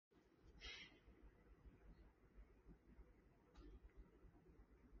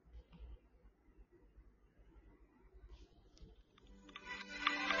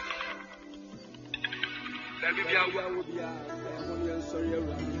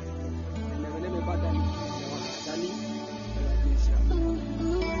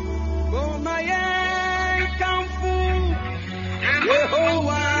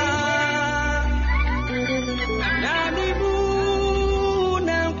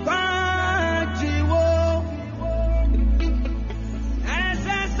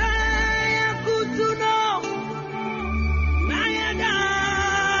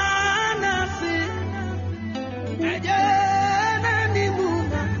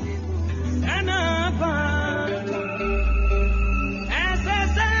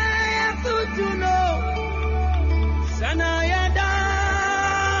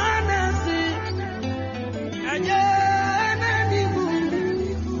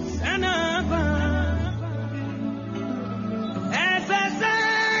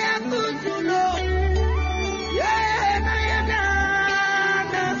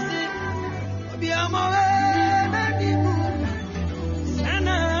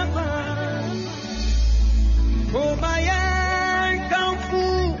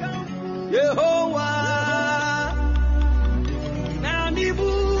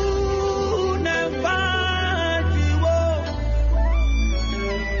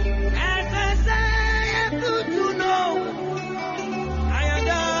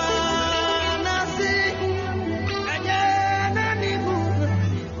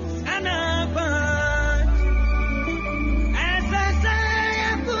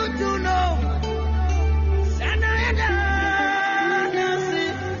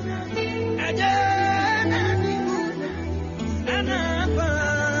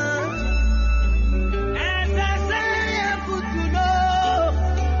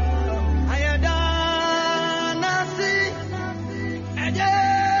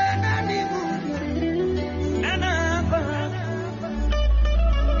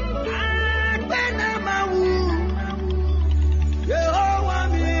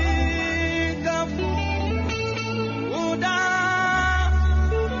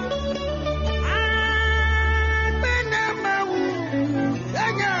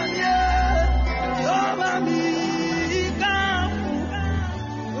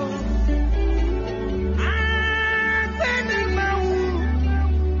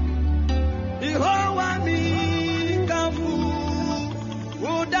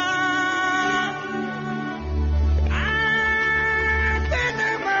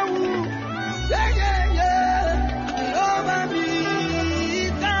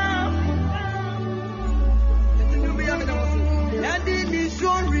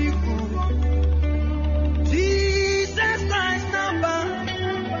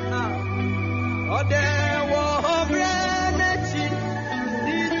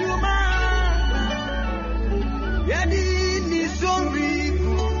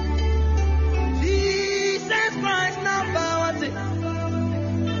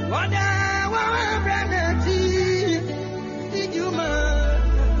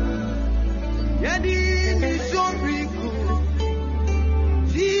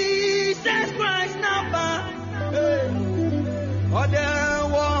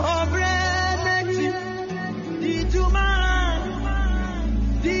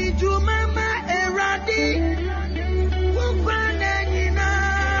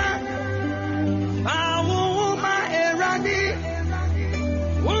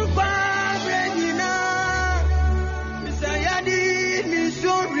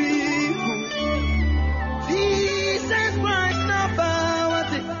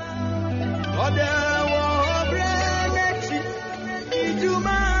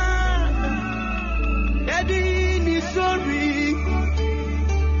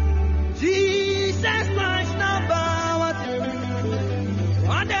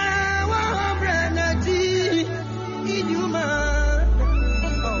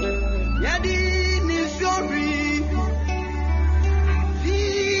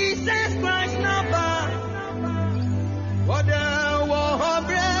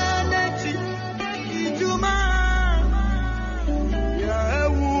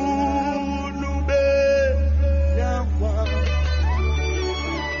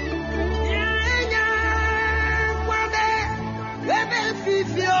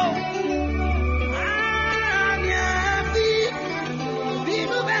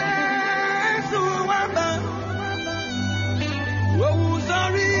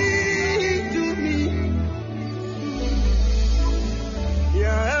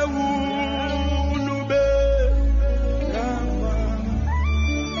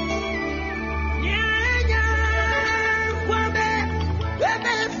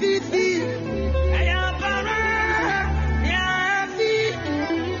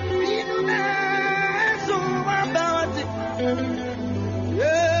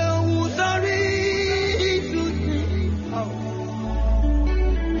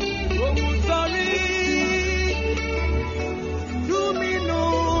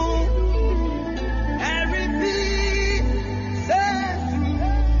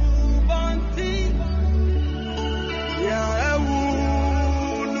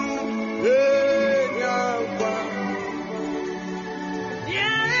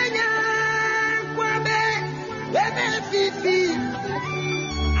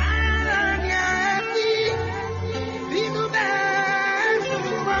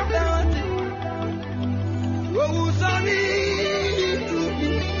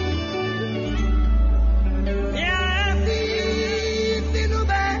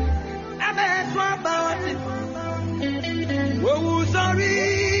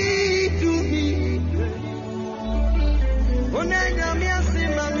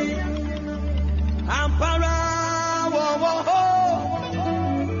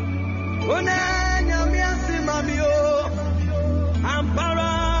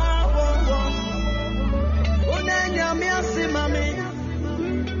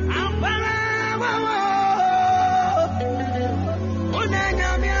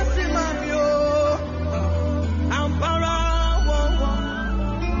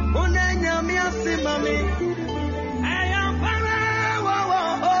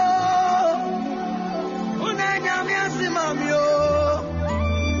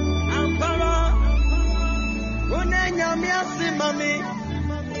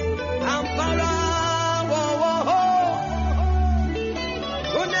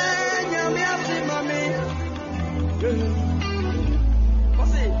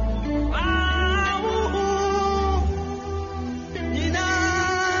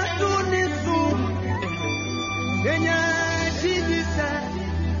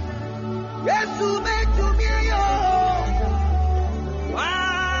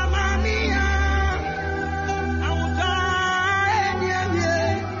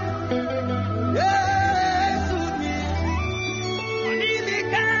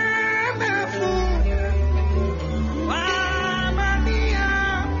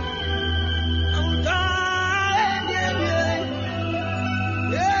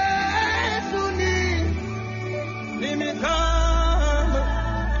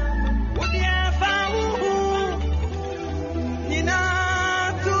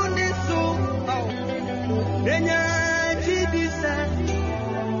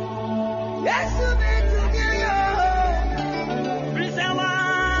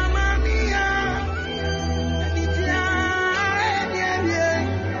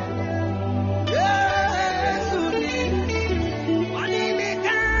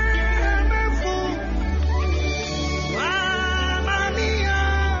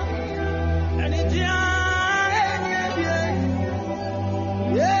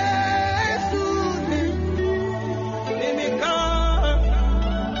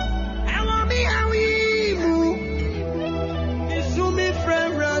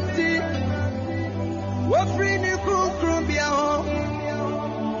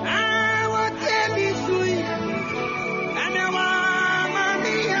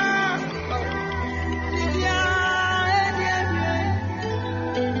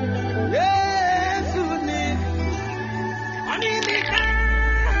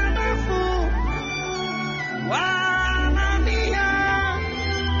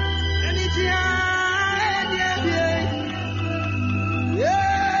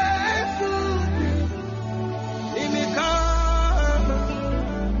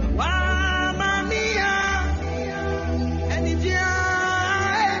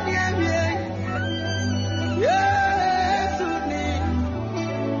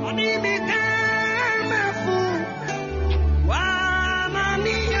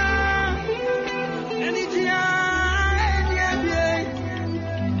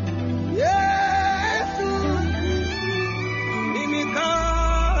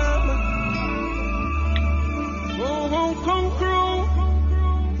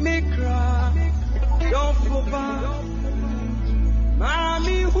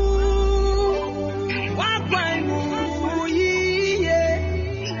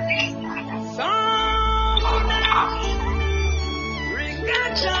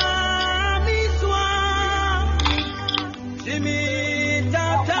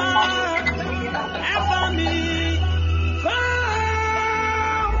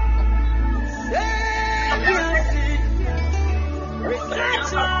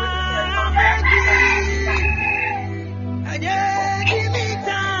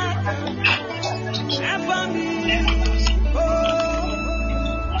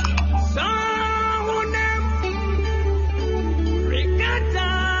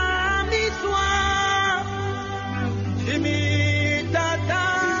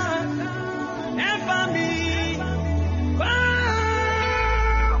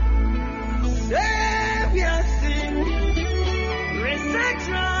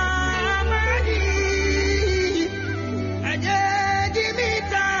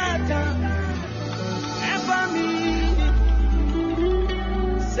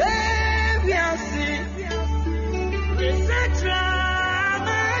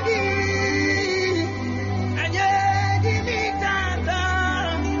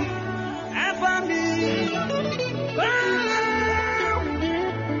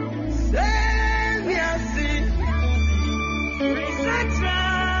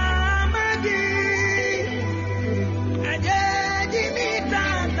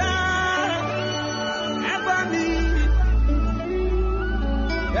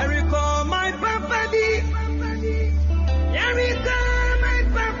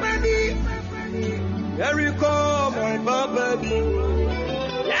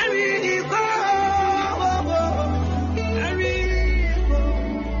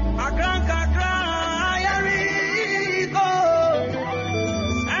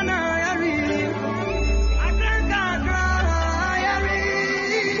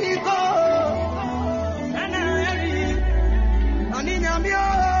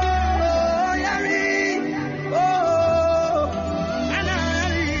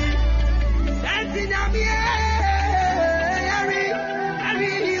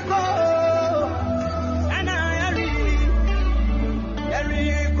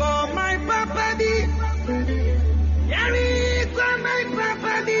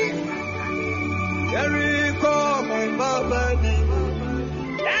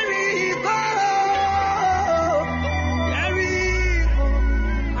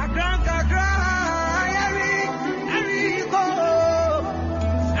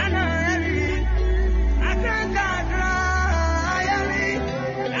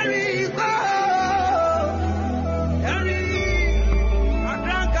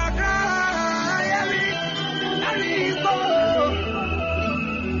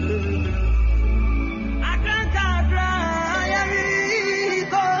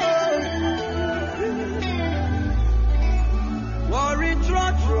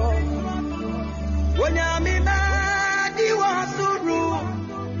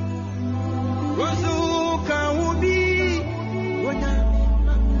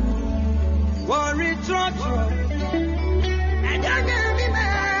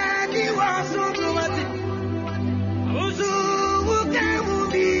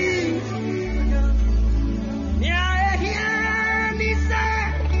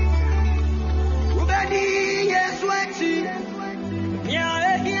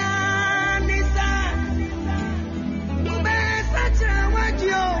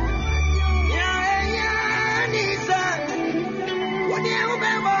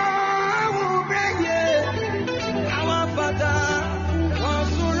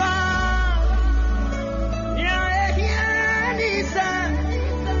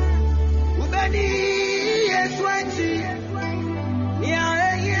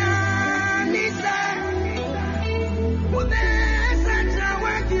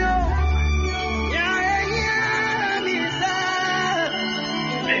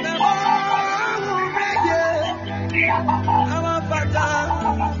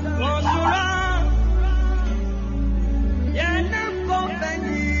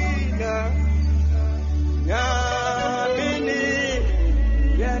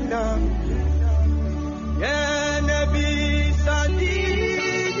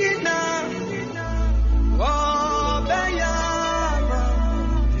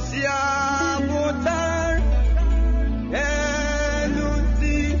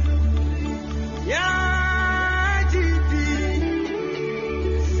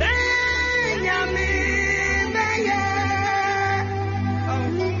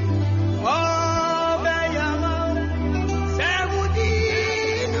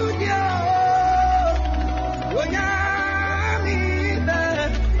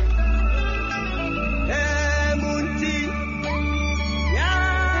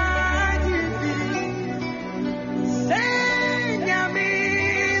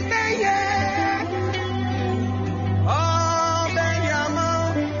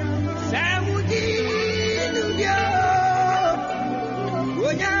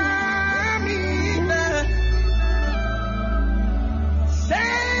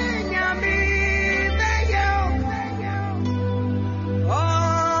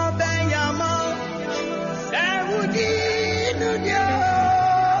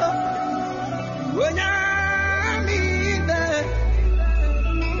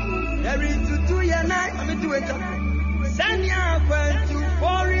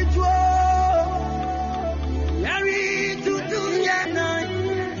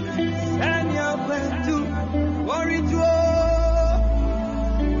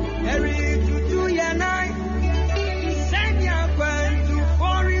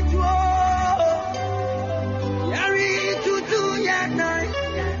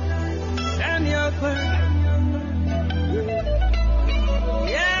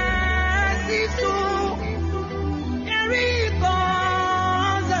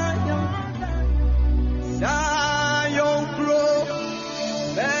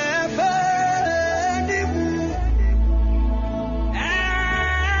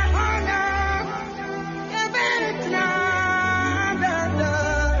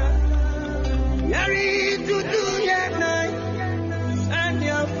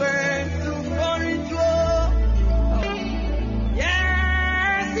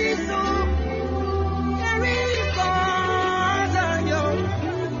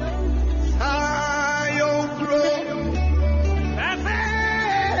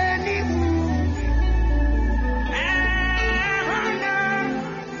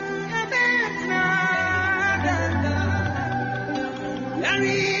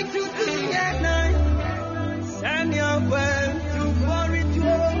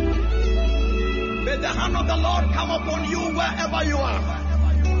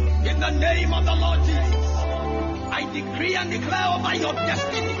the name of the Lord Jesus, I decree and declare over your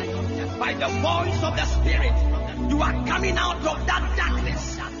destiny by the voice of the Spirit. You are coming out of that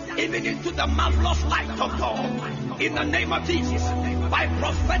darkness, even into the marvelous light of God. In the name of Jesus, by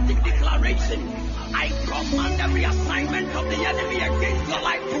prophetic declaration, I command every assignment of the enemy against your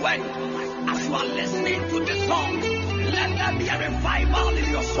life to end. As you are listening to the song, let there be a revival in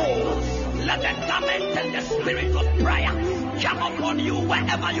your soul. Let the garment and the spirit of prayer come upon you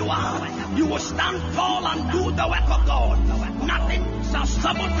wherever you are. You will stand tall and do the work of God. Nothing shall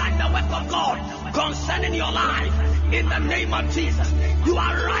sabotage the work of God concerning your life. In the name of Jesus, you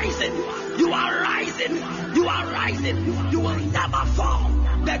are rising. You are rising. You are rising. You will never fall.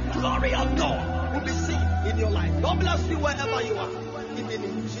 The glory of God will be seen in your life. God bless you wherever you are. Even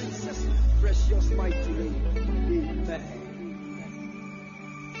in Jesus' precious mighty name. Amen.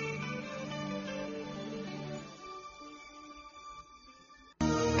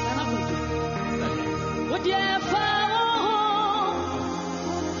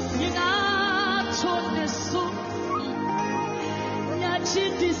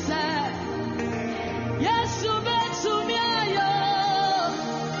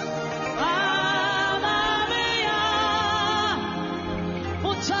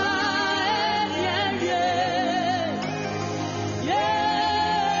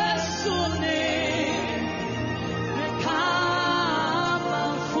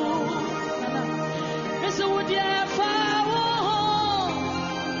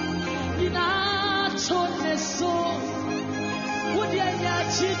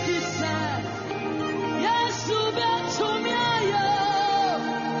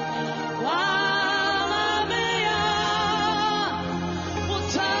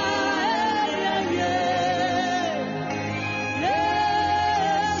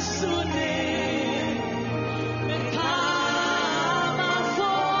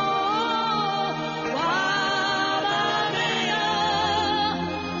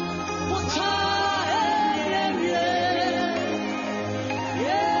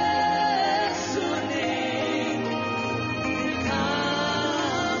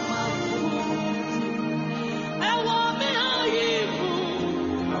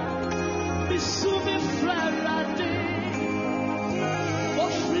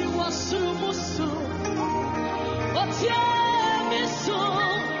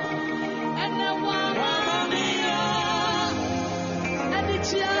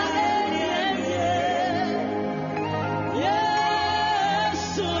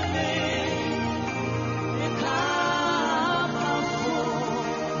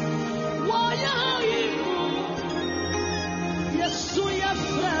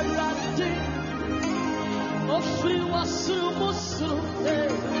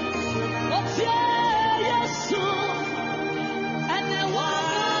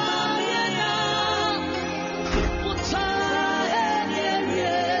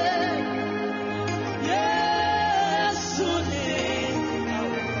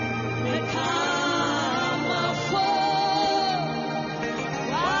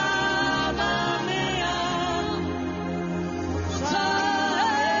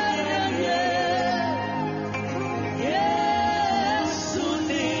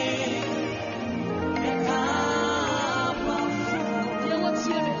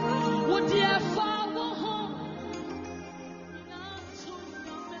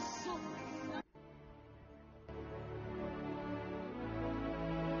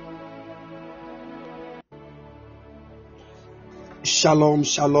 Shalom,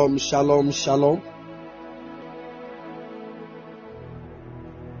 shalom, shalom, shalom.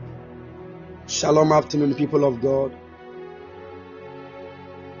 Shalom afternoon, people of God.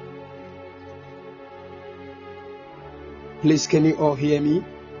 Please, can you all hear me?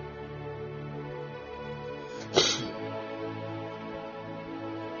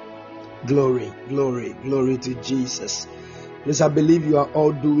 Glory, glory, glory to Jesus. Please, I believe you are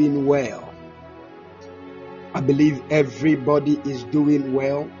all doing well. I believe everybody is doing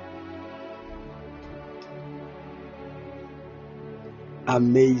well.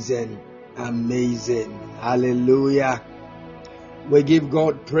 Amazing, amazing. Hallelujah. We give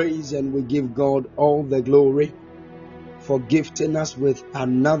God praise and we give God all the glory for gifting us with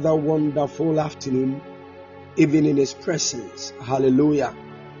another wonderful afternoon, even in His presence. Hallelujah.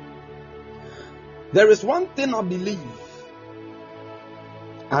 There is one thing I believe,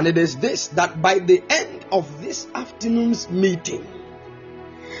 and it is this, that by the end of this afternoon's meeting,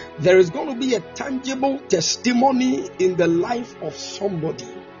 there is going to be a tangible testimony in the life of somebody.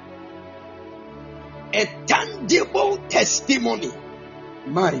 A tangible testimony.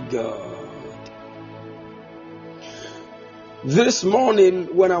 My God. This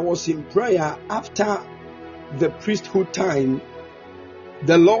morning, when I was in prayer after the priesthood time,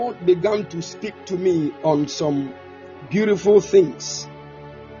 the Lord began to speak to me on some beautiful things.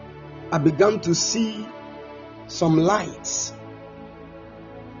 I began to see some lights,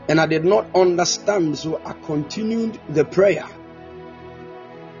 and I did not understand, so I continued the prayer.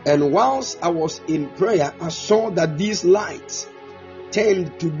 And whilst I was in prayer, I saw that these lights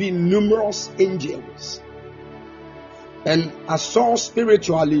tend to be numerous angels. And I saw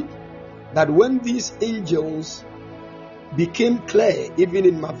spiritually that when these angels became clear, even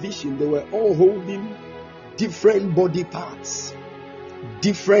in my vision, they were all holding different body parts.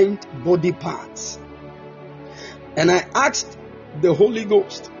 Different body parts. And I asked the Holy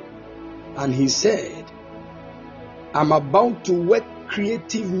Ghost, and he said, I'm about to work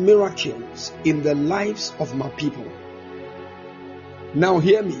creative miracles in the lives of my people. Now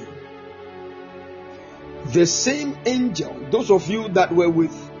hear me. The same angel, those of you that were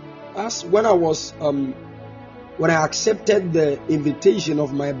with us when I was when I accepted the invitation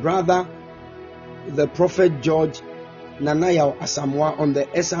of my brother, the Prophet George Nanayao Asamoah, on the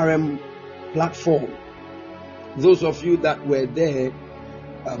SRM platform. Those of you that were there,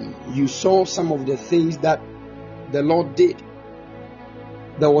 you saw some of the things that the Lord did.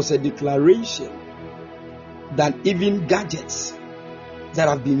 There was a declaration that even gadgets that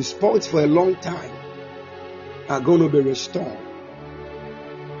have been spoiled for a long time are going to be restored.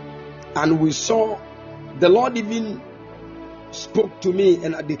 And we saw the Lord even spoke to me,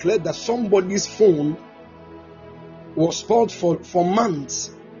 and I declared that somebody's phone was spoiled for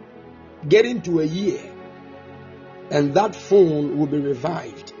months, getting to a year, and that phone will be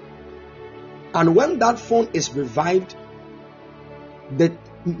revived. And when that phone is revived,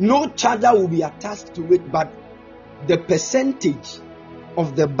 no charger will be attached to it, but the percentage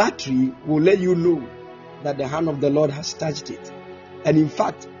of the battery will let you know that the hand of the Lord has touched it. And in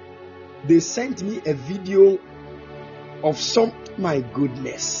fact, they sent me a video of some, my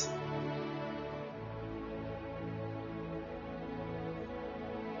goodness.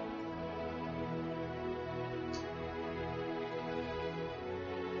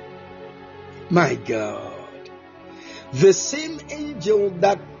 My God. The same angel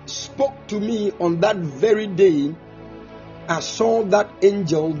that spoke to me on that very day, I saw that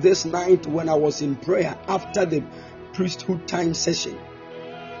angel this night when I was in prayer after the priesthood time session.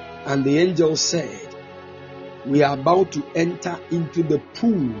 And the angel said, we are about to enter into the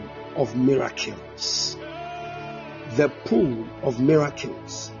pool of miracles. The pool of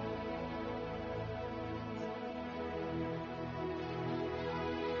miracles.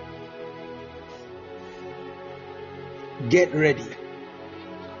 Get ready.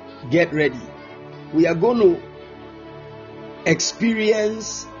 Get ready. We are going to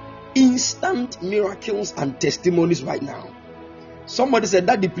experience instant miracles and testimonies right now. Somebody said,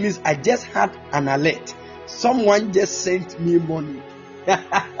 Daddy, please, I just had an alert. Someone just sent me money.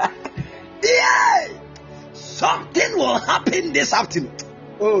 Yeah! Something will happen this afternoon.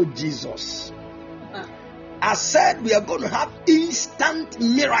 Oh, Jesus. I said we are going to have instant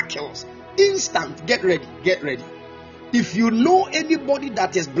miracles. Instant. Get ready. Get ready. If you know anybody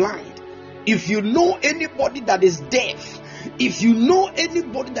that is blind, if you know anybody that is deaf, if you know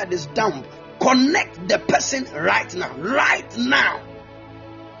anybody that is dumb, connect the person right now. Right now.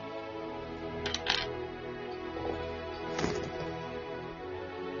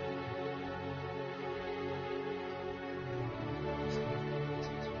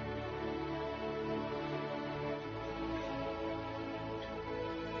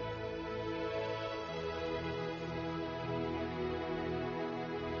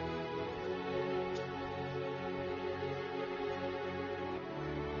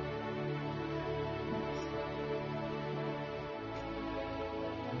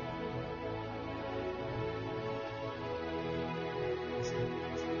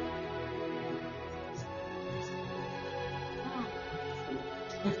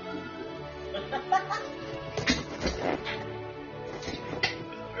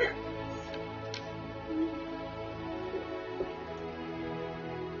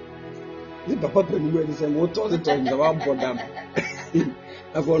 Papa Penny said, what was it on the one for them?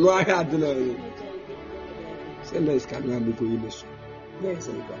 I for no, I had to know. Send us coming out before you miss. Yes,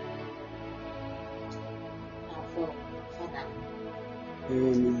 I got.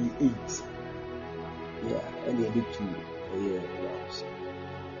 8. Yeah, and a bit 2 a year.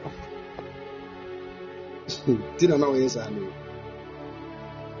 Didn't know, yes, I know.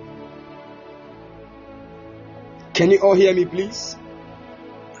 Can you all hear me, please?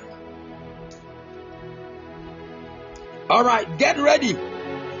 All right, get ready.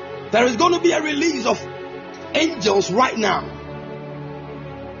 There is going to be a release of angels right now.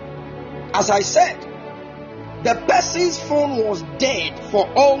 As I said, the person's phone was dead for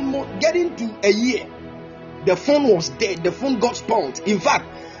almost getting to a year. The phone was dead. The phone got spoiled. In fact,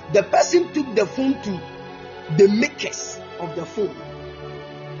 the person took the phone to the makers of the phone.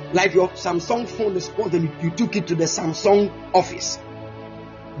 Like your Samsung phone is spoiled, and you took it to the Samsung office.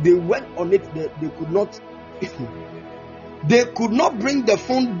 They went on it. They could not. They could not bring the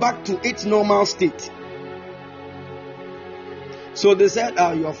phone back to its normal state. So they said,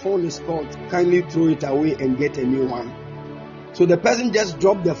 your phone is spoiled. Kindly throw it away and get a new one. So the person just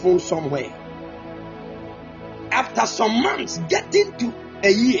dropped the phone somewhere. After some months, getting to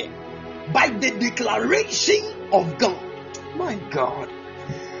a year, by the declaration of God. My God.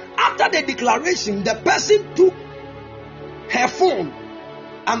 After the declaration, the person took her phone.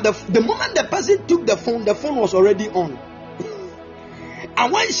 And the moment the person took the phone was already on.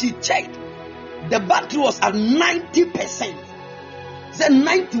 And when she checked, the battery was at 90%. Said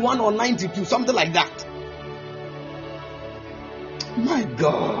 91 or 92, something like that. My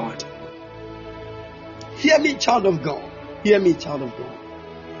God. Hear me, child of God. Hear me, child of God.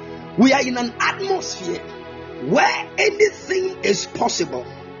 We are in an atmosphere where anything is possible.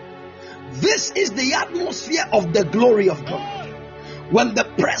 This is the atmosphere of the glory of God. When the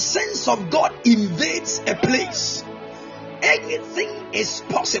presence of God invades a place, anything is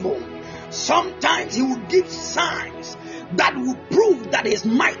possible. Sometimes He will give signs that will prove that His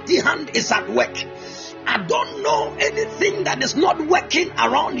mighty hand is at work. I don't know anything that is not working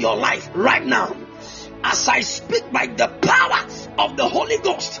around your life right now. As I speak by the power of the Holy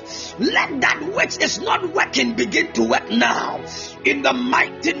Ghost, let that which is not working begin to work now. In the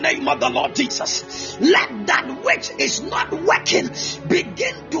mighty name of the Lord Jesus, let that which is not working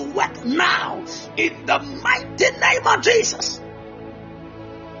begin to work now. In the mighty name of Jesus.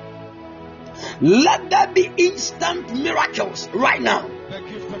 Let there be instant miracles right now.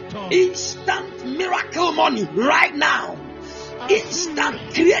 Instant miracle money right now. Instant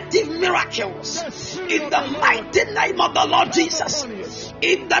creative miracles in the mighty name of the Lord Jesus.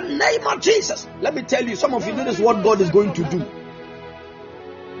 In the name of Jesus. Let me tell you, some of you, this is what God is going to do.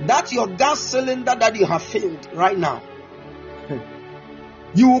 That's your gas cylinder that you have filled right now.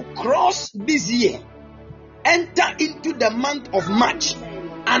 You will cross this year, enter into the month of March,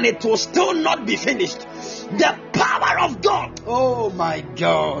 and it will still not be finished. The power of God. Oh my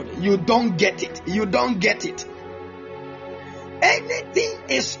God. You don't get it. You don't get it. Anything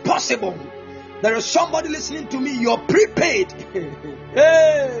is possible. There is somebody listening to me. You're prepaid.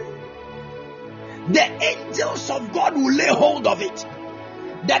 Hey. The angels of God will lay hold of it.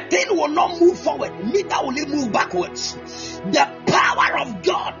 The thing will not move forward, neither will it move backwards. The power of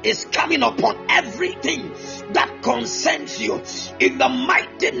God is coming upon everything that concerns you. In the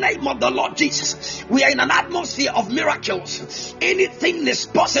mighty name of the Lord Jesus, we are in an atmosphere of miracles. Anything is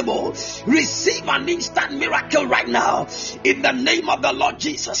possible. Receive an instant miracle right now. In the name of the Lord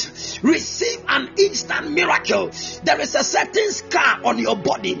Jesus, receive an instant miracle. There is a certain scar on your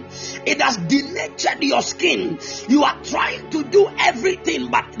body. It has denatured your skin. You are trying to do everything,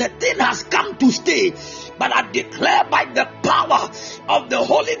 but the thing has come to stay. But I declare by the power of the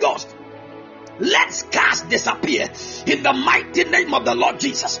Holy Ghost, let scars disappear in the mighty name of the Lord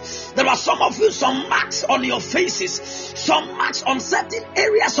Jesus. There are some of you, some marks on your faces, some marks on certain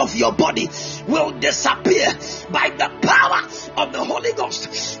areas of your body will disappear by the power of the Holy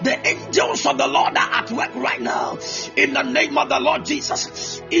Ghost. The angels of the Lord are at work right now in the name of the Lord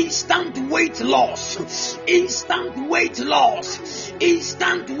Jesus. Instant weight loss, instant weight loss,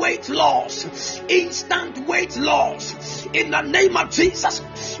 instant weight loss, instant weight loss in the name of Jesus.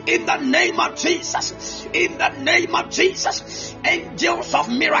 In the name of Jesus, in the name of Jesus, angels of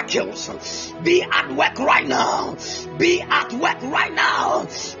miracles, be at work right now. Be at work right now.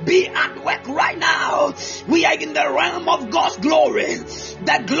 Be at work right now. We are in the realm of God's glory,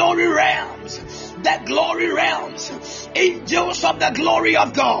 the glory realms, the glory realms. Angels of the glory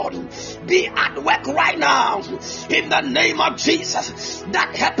of God, be at work right now in the name of Jesus.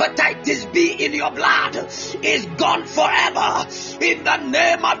 That hepatitis B in your blood is gone forever in the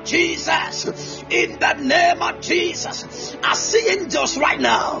name of Jesus. In the name of Jesus, I see angels right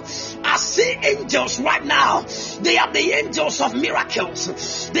now. I see angels right now. They are the angels of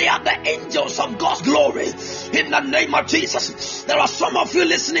miracles. They are the angels of God's glory. In the name of Jesus, there are some of you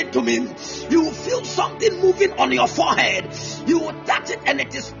listening to me. You will feel something moving on your forehead. You will touch it and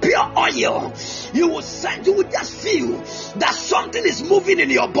it is pure oil. You will just feel that something is moving in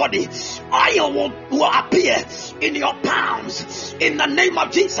your body. Oil will appear in your palms. In the name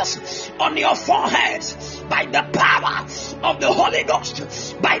of Jesus, on your foreheads, by the power of the Holy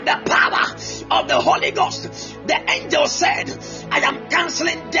Ghost, by the power of the Holy Ghost. The angel said, I am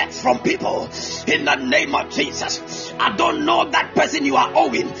canceling debt from people in the name of Jesus. I don't know that person you are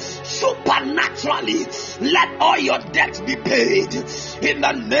owing. Supernaturally, let all your debts be paid in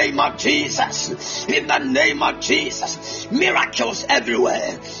the name of Jesus. In the name of Jesus. Miracles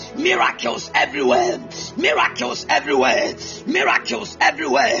everywhere. Miracles everywhere. Miracles everywhere. Miracles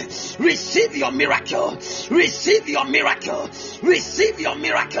everywhere. Receive your miracle. Receive your miracle. Receive your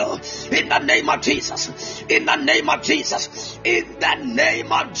miracle in the name of Jesus. In the name of Jesus. In the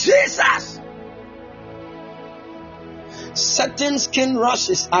name of Jesus. Certain skin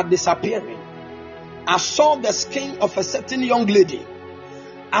rashes are disappearing. I saw the skin of a certain young lady.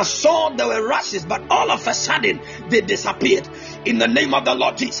 I saw there were rashes, but all of a sudden they disappeared. In the name of the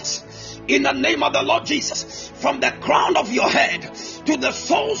Lord Jesus. In the name of the Lord Jesus. From the crown of your head to the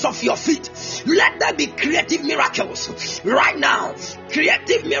soles of your feet, let there be creative miracles right now.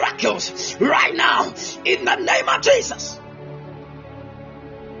 Creative miracles right now. In the name of Jesus.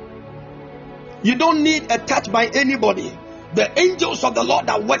 You don't need a touch by anybody. The angels of the Lord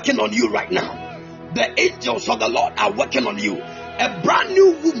are working on you right now. The angels of the Lord are working on you. A brand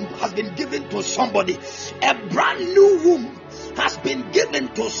new womb has been given to somebody. A brand new womb has been given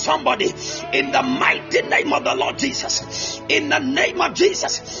to somebody in the mighty name of the Lord Jesus. In the name of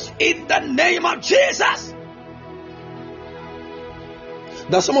Jesus. In the name of Jesus.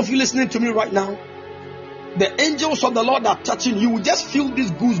 There's some of you listening to me right now. The angels of the Lord are touching you. You just feel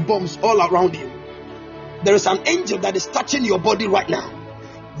these goosebumps all around you. There is an angel that is touching your body right now.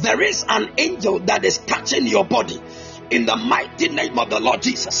 There is an angel that is touching your body. In the mighty name of the Lord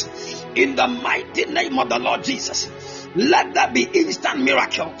Jesus. In the mighty name of the Lord Jesus. Let there be instant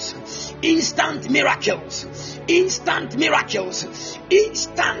miracles. Instant miracles. Instant miracles.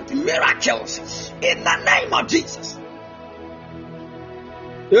 Instant miracles. In the name of Jesus.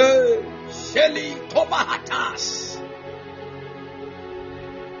 Sheli Tomahatas.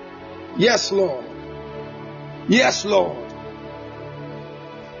 Yes, Lord. Yes, Lord.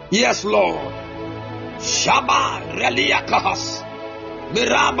 Yes, Lord. Shaba Reliakahas.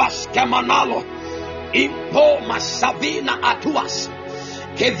 Mirabas Kamanalo. Impo Masavina Atuas.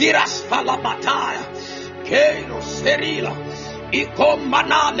 Keviras Falabataya. Kero Serila.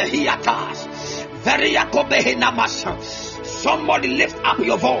 Ikomana Hiatas. Veriakobehinamasa. Somebody lift up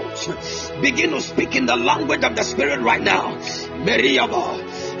your voice. Begin to speak in the language of the Spirit right now. Meriaba.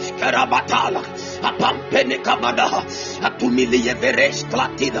 Skarabatala. Apampene kabada, atumilie veres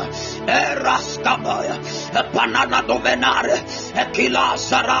klatida, eraskabaya, panana dovenare, ekila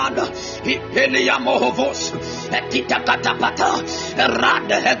sarada, ipelia mohovos, etita katapata,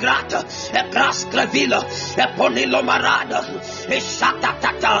 erada hegrata, ekras krevila, eponilo marada,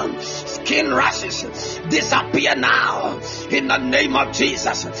 eshatatatan, skin rashes disappear now in the name of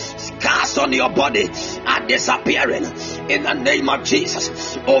Jesus. Scars on your body are disappearing in the name of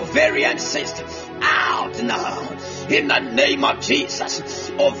Jesus. Ovarian cyst out now in the name of Jesus.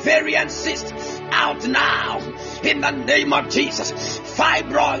 Ovarian cyst out now in the name of Jesus.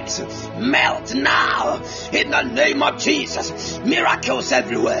 Fibroids melt now in the name of Jesus. Miracles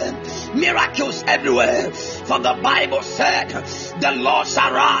everywhere. Miracles everywhere. For the Bible said, the Lord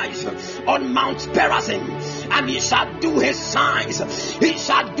shall rise on Mount Perazim, and he shall do his signs. He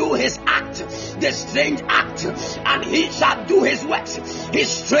shall do his act, the strange act, and he shall do his works, his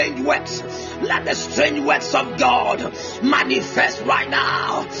strange works. Let the strange works of God manifest right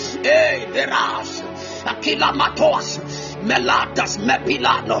now. Hey, Verash, Akila Matos, Melatas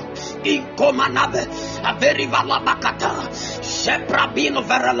Mepilano, Incomanave, Averivala Bakata, Sheprabino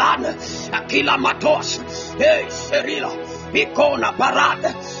Veralane, Akila Matos, Hey, Serila, Icona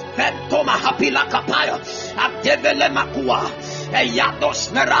Parade, Pentoma Hapila Kapaya, Adevele Makua, Eyados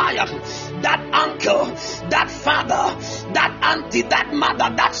Meraya. That uncle, that father, that auntie, that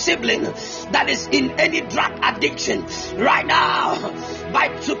mother, that sibling that is in any drug addiction right now,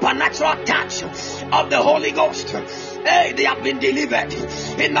 by supernatural touch of the Holy Ghost, hey, they have been delivered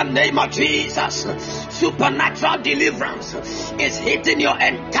in the name of Jesus. Supernatural deliverance is hitting your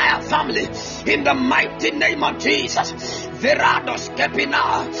entire family in the mighty name of Jesus. Verados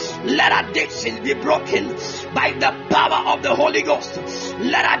Kepina, let addictions be broken by the power of the Holy Ghost.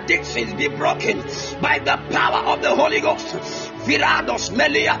 Let addictions be broken by the power of the Holy Ghost. Virados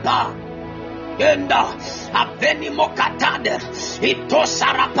Meliapa. Enda Avenimo Katade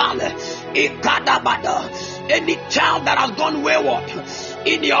Itosarapale Ikadabada. Any child that has gone wayward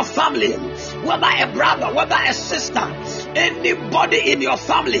in your family, whether a brother, whether a sister, anybody in your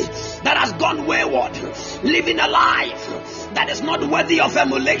family that has gone wayward, living a life that is not worthy of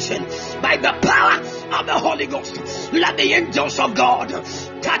emulation, by the power of the Holy Ghost, let the angels of God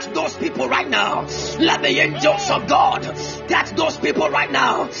touch those people right now. Let the angels of God touch those people right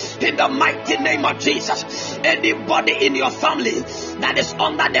now. In the mighty name of Jesus. Anybody in your family that is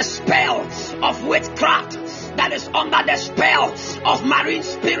under the spell of witchcraft, that is under the spell of marine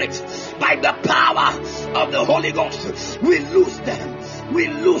spirits, by the power of the Holy Ghost, we lose them. We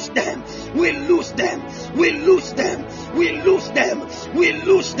lose them. We lose them. We lose them. We lose them. We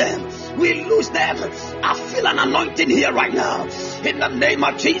lose them. We lose them. I feel an anointing here right now. In the name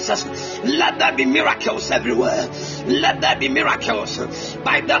of Jesus, let there be miracles everywhere. Let there be miracles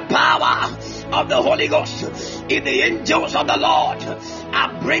by the power of the Holy Ghost. If the angels of the Lord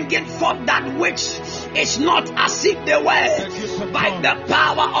are bringing forth that which is not as if they were, by the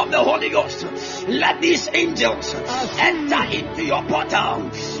power of the Holy Ghost, let these angels enter into your portal.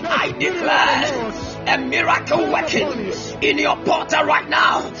 I declare a miracle working in your portal right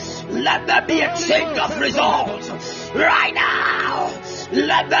now. Let there be a change of results right now.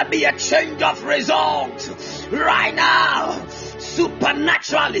 Let there be a change of results right now.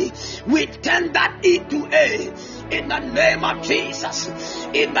 Supernaturally, we turn that E to A. In the name of Jesus.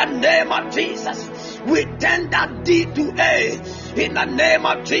 In the name of Jesus. We turn that D to A. In the name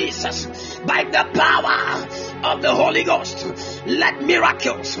of Jesus. By the power of the Holy Ghost, let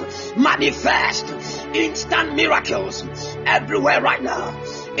miracles manifest. Instant miracles everywhere right now.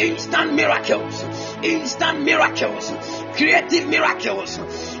 Instant miracles. Instant miracles. Creative miracles.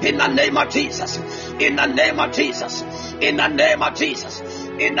 In the name of Jesus. In the name of Jesus. In the name of Jesus.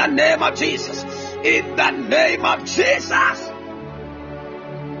 In the name of Jesus. In the name of Jesus.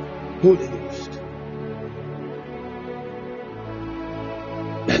 Holy Ghost.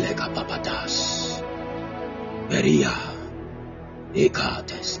 Belega papatas. Beria.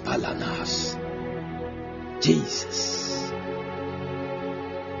 Ekates palanas. Jesus.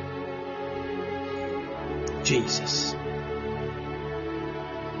 Jesus.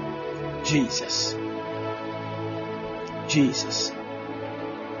 Jesus. Jesus.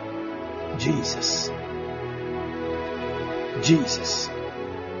 Jesus. Jesus.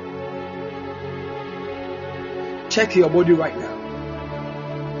 Check your body right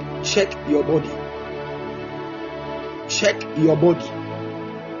now. Check your body. Check your body.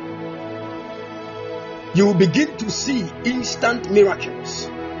 You will begin to see instant miracles.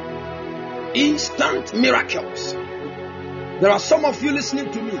 Instant miracles. There are some of you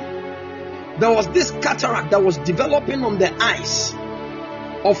listening to me. There was this cataract that was developing on the eyes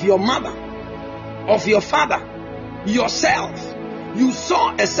of your mother, of your father, yourself. You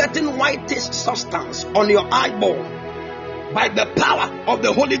saw a certain whitish substance on your eyeball. By the power of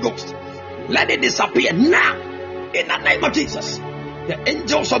the Holy Ghost, let it disappear now. In the name of Jesus. The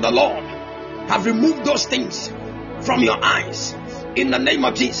angels of the Lord have removed those things from your eyes. In the name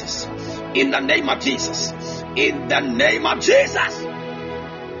of Jesus. In the name of Jesus. In the name of Jesus.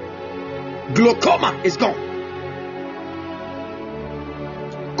 Glaucoma is gone.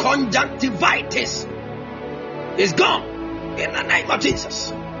 Conjunctivitis is gone. In the name of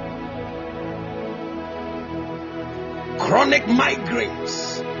Jesus. Chronic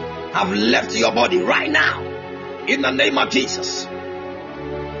migraines have left your body right now. In the name of Jesus.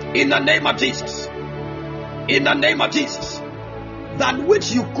 In the name of Jesus. In the name of Jesus. That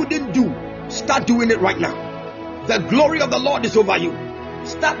which you couldn't do, start doing it right now. The glory of the Lord is over you.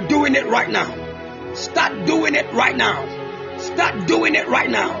 Start doing it right now. Start doing it right now. Start doing it right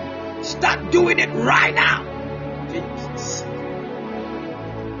now. Start doing it right now. Jesus.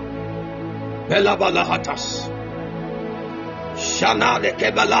 Bela balahatas. Shanale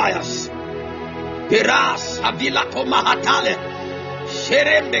kebalayas. Piras avila komahatale.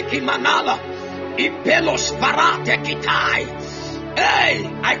 Sherembe kimanala. Ipelos varate kitai. Hey,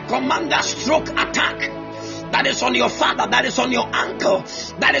 I command a stroke attack that is on your father, that is on your uncle,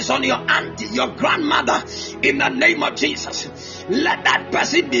 that is on your auntie, your grandmother. In the name of Jesus, let that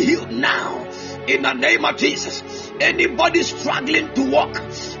person be healed now. In the name of Jesus. Anybody struggling to walk,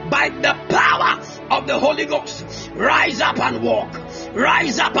 by the power of the Holy Ghost, rise up and walk.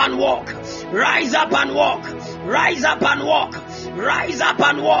 Rise up and walk. Rise up and walk. Rise up and walk. Rise up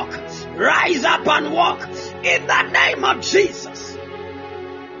and walk. Rise up and walk. In the name of Jesus.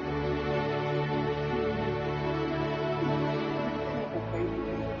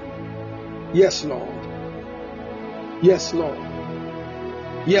 Yes, Lord. Yes, Lord.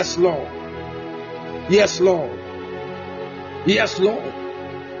 Yes, Lord. Yes, Lord. Yes, Lord.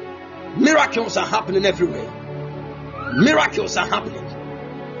 Miracles are happening everywhere. Miracles are happening.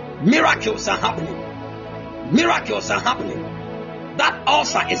 Miracles are happening. Miracles are happening. That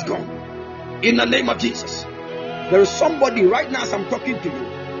ulcer is gone. In the name of Jesus. There is somebody right now as I'm talking to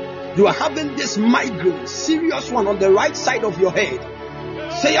you. You are having this migraine, serious one on the right side of your head.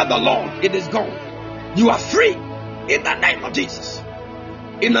 saith the Lord, it is gone. You are free in the name of Jesus.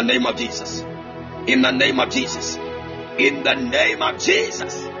 In the name of Jesus. In the name of Jesus. In the name of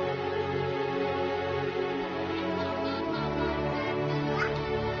Jesus.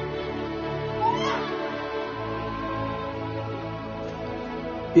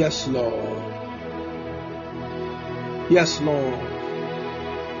 Yes, Lord. Yes, Lord.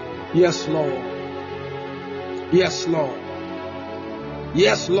 Yes, Lord. Yes, Lord.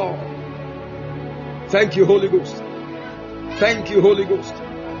 Yes, Lord. Thank you, Holy Ghost. Thank you, Holy Ghost.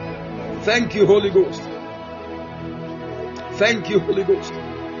 Thank you, Holy Ghost. Thank you, Holy Ghost.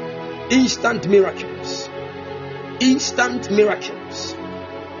 Instant miracles. Instant miracles.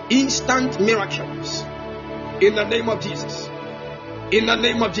 Instant miracles. In the name of Jesus. In the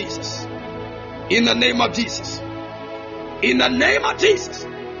name of Jesus. In the name of Jesus. In the name of Jesus.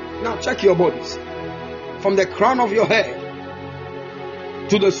 Now check your bodies. From the crown of your head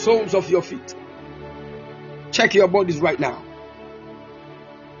to the soles of your feet. Check your bodies right now.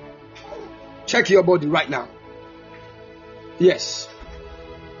 Check your body right now. Yes.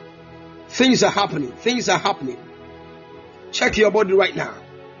 Things are happening. Things are happening. Check your body right now.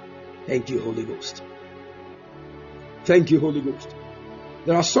 Thank you, Holy Ghost. Thank you, Holy Ghost.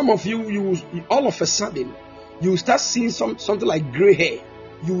 There are some of you, all of a sudden, you start seeing something like gray hair.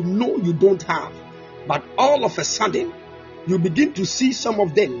 You know you don't have. But all of a sudden, you begin to see some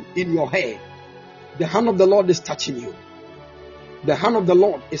of them in your hair. The hand of the Lord is touching you. The hand of the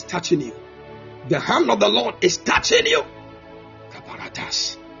Lord is touching you. The hand of the Lord is touching you.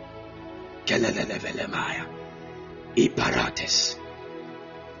 Kaparatas. Kelelelevelemaya. Iparates.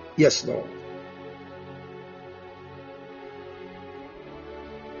 Yes, Lord.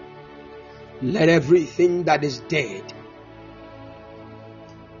 Let everything that is dead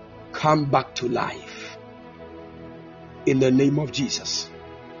come back to life. In the name of Jesus.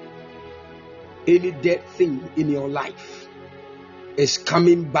 Any dead thing in your life is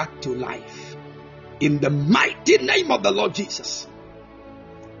coming back to life. In the mighty name of the Lord Jesus.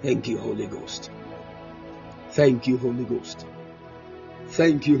 Thank you, Holy Ghost. Thank you, Holy Ghost.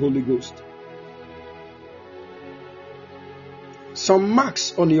 Thank you, Holy Ghost. Some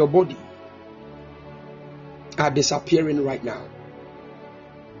marks on your body are disappearing right now.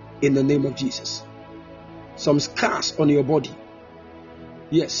 In the name of Jesus. Some scars on your body.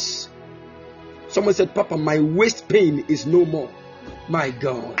 Yes. Someone said, Papa, my waist pain is no more. My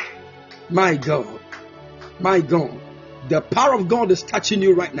God. My God. My God. The power of God is touching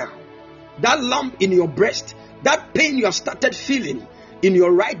you right now. That lump in your breast, that pain you have started feeling in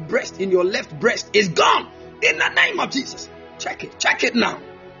your right breast, in your left breast, is gone. In the name of Jesus. Check it. Check it now.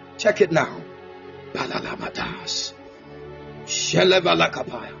 Check it now. Balalamadas.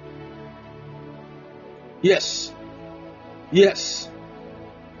 Shelebalakapaya. Yes. Yes.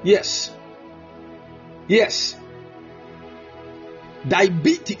 Yes. Yes.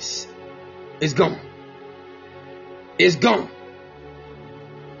 Diabetes is gone. It's gone.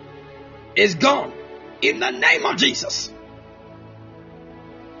 It's gone. In the name of Jesus.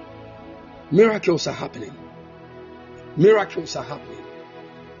 Miracles are happening. Miracles are happening.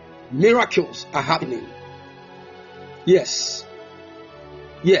 Miracles are happening. Yes.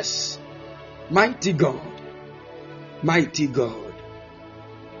 Yes. Mighty God. Mighty God.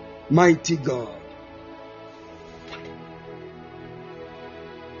 Mighty God.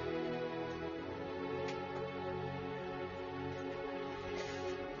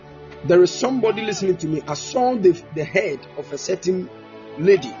 There is somebody listening to me. I saw the head of a certain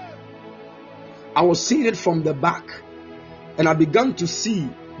lady. I was seeing it from the back, and I began to see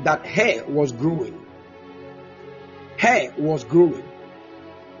that hair was growing. Hair was growing.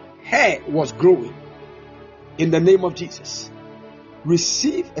 Hair was growing. In the name of Jesus,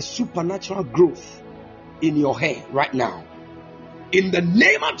 receive a supernatural growth in your hair right now. In the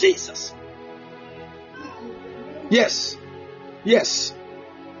name of Jesus. Yes. Yes.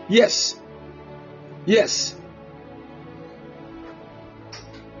 Yes. Yes.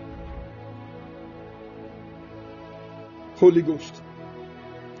 Holy Ghost.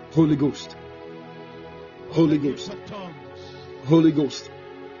 Holy Ghost. Holy Ghost. Holy Ghost.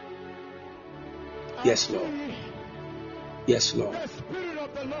 Yes, Lord. Yes, Lord.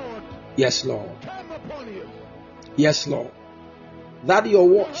 Yes, Lord. Yes, Lord. That your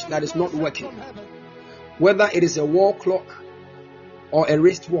watch that is not working, whether it is a wall clock or a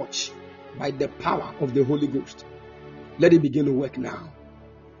wristwatch, by the power of the Holy Ghost, let it begin to work now.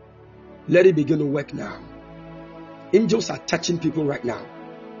 Let it begin to work now. Angels are touching people right now.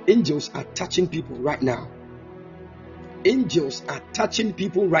 Angels are touching people right now. Angels are touching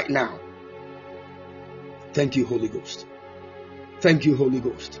people right now. Thank you, Holy Ghost. Thank you, Holy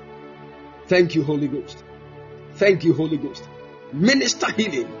Ghost. Thank you, Holy Ghost. Thank you, Holy Ghost. Minister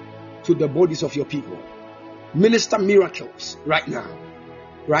healing to the bodies of your people. Minister miracles right now.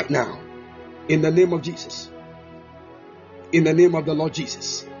 Right now. In the name of Jesus. In the name of the Lord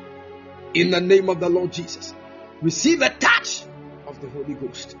Jesus. In the name of the Lord Jesus. Receive a touch of the Holy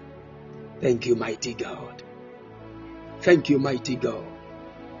Ghost. Thank you, mighty God. Thank you, mighty God.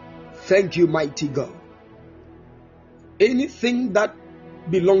 Thank you, mighty God. Anything that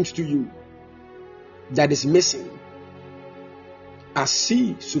belongs to you that is missing, I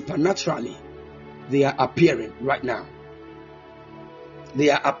see supernaturally they are appearing right now. They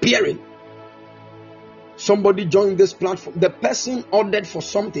are appearing. Somebody joined this platform. The person ordered for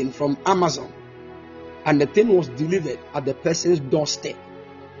something from Amazon, and the thing was delivered at the person's doorstep.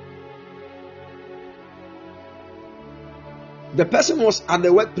 The person was at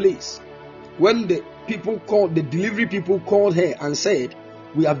the workplace when the delivery people called her and said,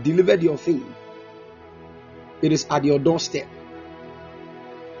 "We have delivered your thing. It is at your doorstep."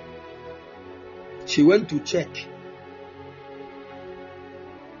 She went to check.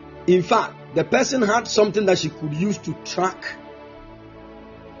 In fact, the person had something that she could use to track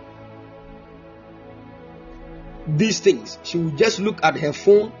these things. She would just look at her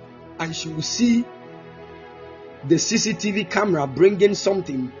phone and she would see the CCTV camera bringing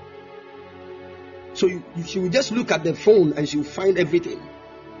something. So she would just look at the phone and she would find everything.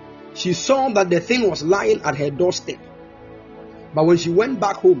 She saw that the thing was lying at her doorstep. But when she went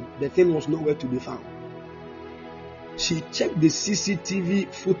back home, the thing was nowhere to be found. She checked the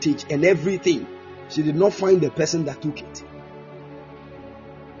CCTV footage and everything. She did not find the person that took it.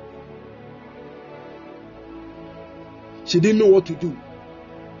 She didn't know what to do.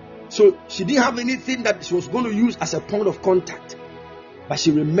 So she didn't have anything that she was going to use as a point of contact. But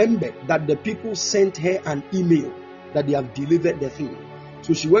she remembered that the people sent her an email that they have delivered the thing.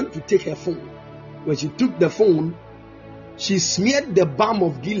 So she went to take her phone. When she took the phone, she smeared the balm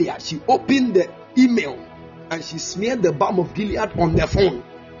of Gilead. She opened the email and she smeared the balm of Gilead on the phone.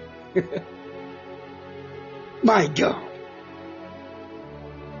 My God.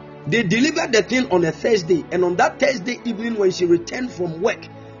 They delivered the thing on a Thursday, and on that Thursday evening when she returned from work,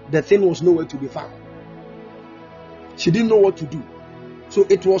 the thing was nowhere to be found. She didn't know what to do. So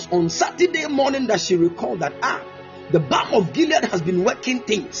it was on Saturday morning that she recalled that, the balm of Gilead has been working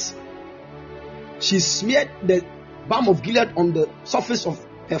things. She smeared the balm of Gilead on the surface of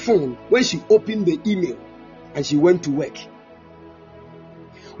her phone when she opened the email and she went to work.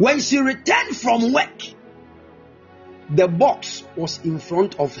 When she returned from work, the box was in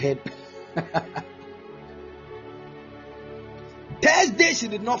front of her. Thursday she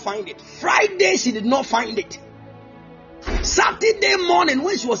did not find it. Friday she did not find it. Saturday morning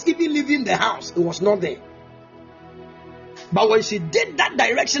when she was even leaving the house, it was not there. But when she did that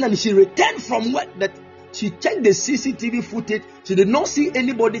direction and she returned from work, that she checked the CCTV footage, she did not see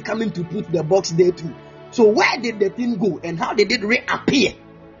anybody coming to put the box there too. So where did the thing go and how did it reappear?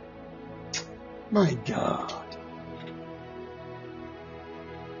 My God.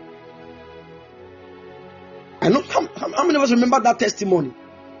 I know how many of us remember that testimony?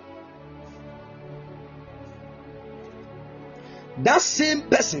 That same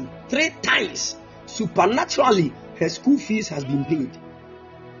person, 3 times, supernaturally, her school fees has been paid.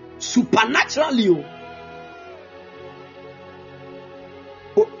 Supernaturally.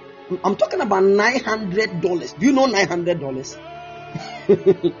 Oh, I'm talking about $900. Do you know $900?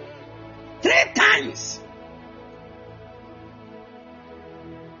 3 times.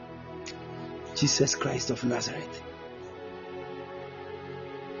 Jesus Christ of Nazareth.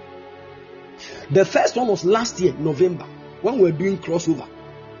 The first one was last year, November, when we were doing crossover.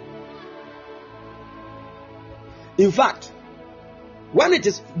 In fact, when it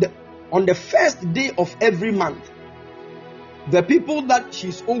is on the first day of every month, the people that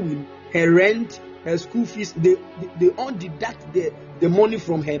she's owing, her rent, her school fees, they all deduct the money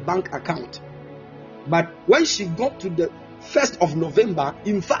from her bank account. But when she got to the 1st of November,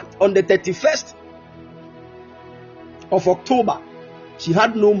 in fact, on the 31st of October, she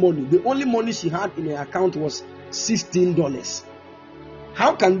had no money. The only money she had in her account was $16.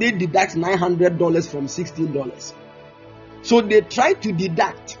 How can they deduct $900 from $16? So they tried to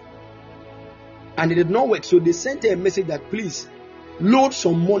deduct and it did not work. So they sent her a message that please load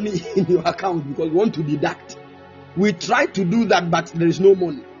some money in your account because we want to deduct. We tried to do that, but there is no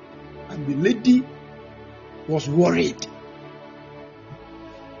money. And the lady was worried.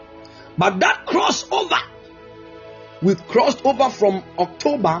 But that crossover, we crossed over from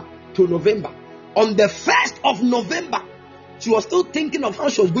October to November. On the 1st of November, she was still thinking of how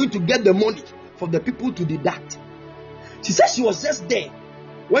she was going to get the money for the people to deduct. She said she was just there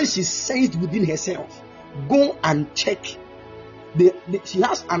when she sensed within herself, go and check. She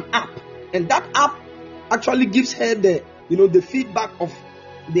has an app, and that app actually gives her the feedback of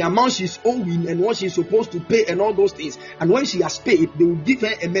the amount she's owing and what she's supposed to pay and all those things. And when she has paid, they will give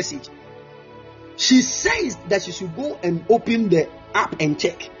her a message. She says that she should go and open the app and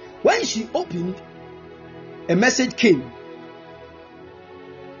check. When she opened, a message came.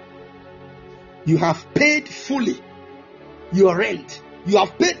 You have paid fully your rent. You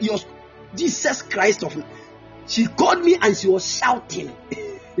have paid your Jesus Christ of. She called me and she was shouting.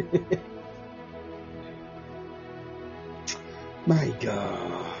 My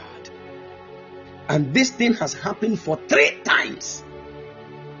God. And this thing has happened for 3 times.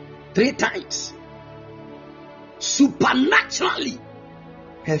 3 times. Supernaturally.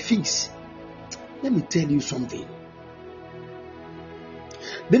 Her fees. Let me tell you something.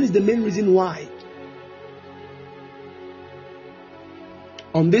 That is the main reason why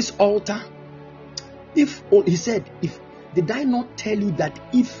on this altar, he said, did I not tell you that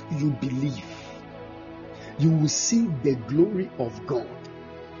if you believe, you will see the glory of God?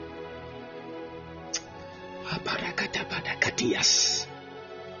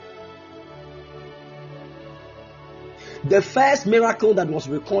 The first miracle that was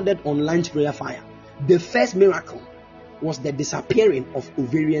recorded on Lunch Prayer Fire, the first miracle was the disappearing of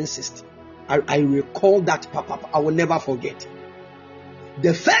ovarian cyst. I recall that, Papa. I will never forget.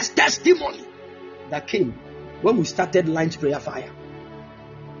 The first testimony that came when we started Lunch Prayer Fire.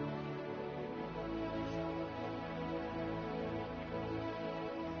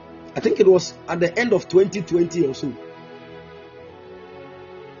 I think it was at the end of 2020 or so.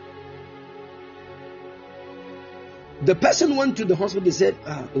 The person went to the hospital. They said,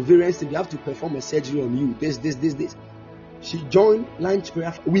 ovarian cyst, we have to perform a surgery on you. This. She joined Lunch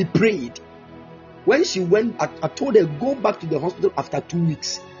Prayer. We prayed. When she went, I told her, go back to the hospital after 2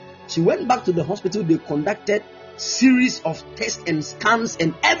 weeks. She went back to the hospital. They conducted series of tests and scans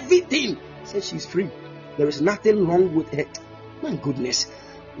and everything. Said she's free. There is nothing wrong with her. My goodness.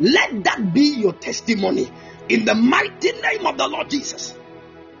 Let that be your testimony in the mighty name of the Lord Jesus.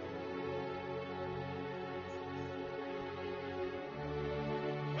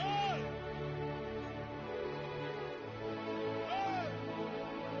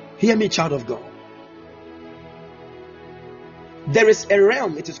 Hear me, child of God. There is a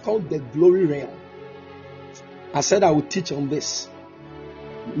realm. It is called the glory realm. I said I will teach on this.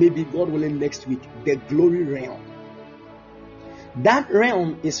 Maybe God willing next week. The glory realm. That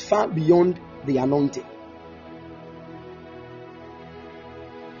realm is far beyond the anointing.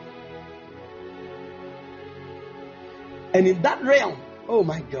 And in that realm, oh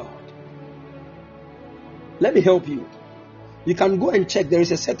my God. Let me help you. You can go and check. There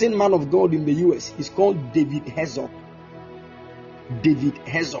is a certain man of God in the US. He's called David Herzog. David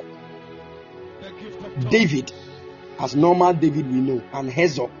Herzog. David, as normal David we know, and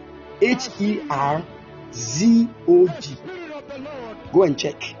Herzog, Herzog. Go and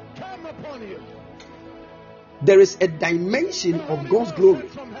check. There is a dimension of God's glory.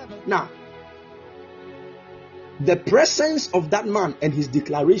 Now, the presence of that man and his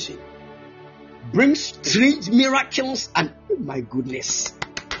declaration brings strange miracles and oh my goodness.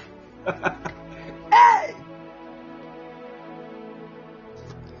 Hey!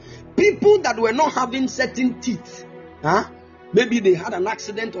 People that were not having certain teeth, maybe they had an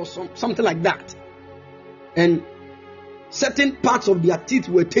accident or something like that, and certain parts of their teeth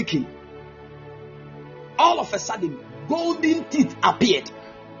were taken. All of a sudden, golden teeth appeared.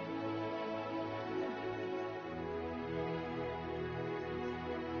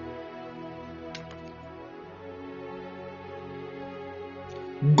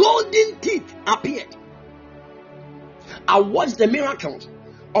 Golden teeth appeared. I watched the miracles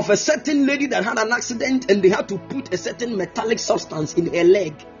of a certain lady that had an accident and they had to put a certain metallic substance in her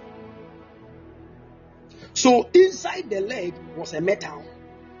leg. So inside the leg was a metal.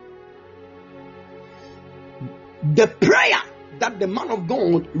 The prayer that the man of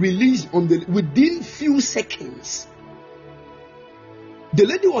God released within few seconds. The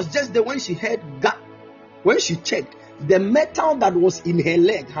lady was just there when she heard that. When she checked, the metal that was in her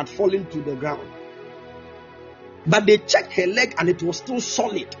leg had fallen to the ground. But they checked her leg and it was still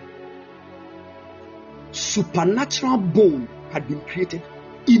solid. Supernatural bone had been created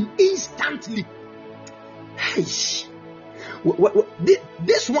instantly. Hey,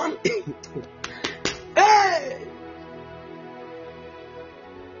 this one, hey,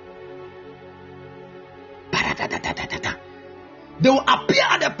 they will appear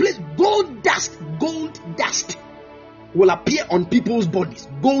at a place. Gold dust will appear on people's bodies.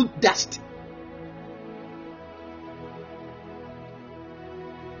 Gold dust.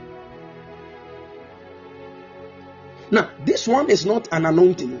 Now, this one is not an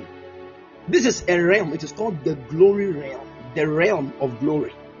anointing. This is a realm. It is called the glory realm. The realm of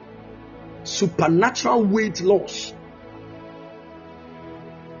glory. Supernatural weight loss.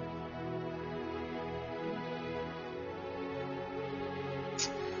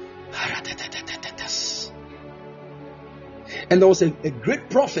 And there was a great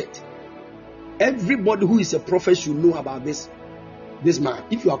prophet. Everybody who is a prophet should know about this man.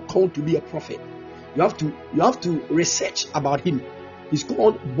 If you are called to be a prophet, you have to research about him. He's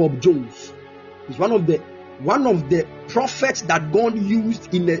called Bob Jones. He's one of the prophets that God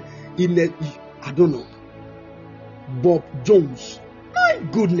used in the I don't know. Bob Jones. My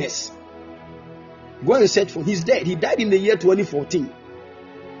goodness. Go and search for. He's dead. He died in the year 2014.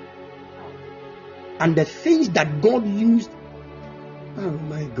 And the things that God used, oh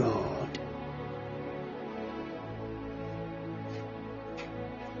my God.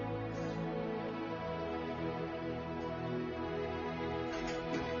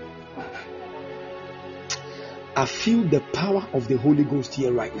 I feel the power of the Holy Ghost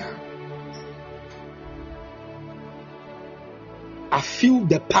here right now. I feel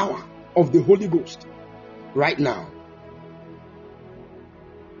the power of the Holy Ghost right now.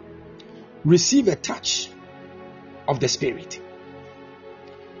 Receive a touch of the Spirit.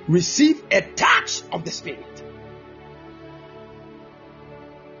 Receive a touch of the Spirit.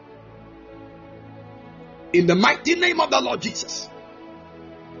 In the mighty name of the Lord Jesus.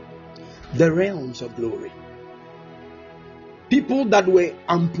 The realms of glory. People that were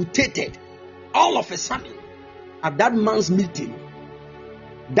amputated all of a sudden at that man's meeting,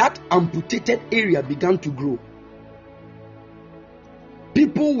 that amputated area began to grow.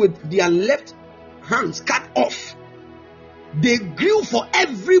 People with their left hands cut off, they grew for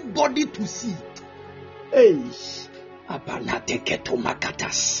everybody to see. Hey,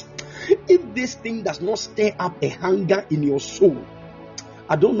 if this thing does not stir up a hunger in your soul,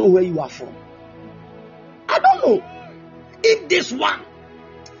 I don't know where you are from. I don't know. If this one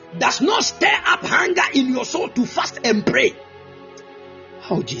does not stir up hunger in your soul to fast and pray,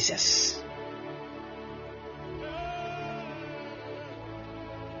 oh Jesus.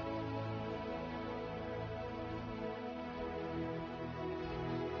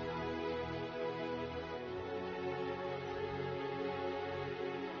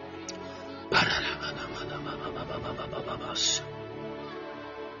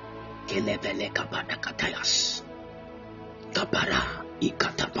 Kapara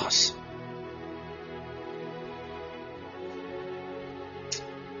ikatapas.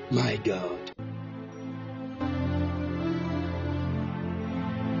 My God.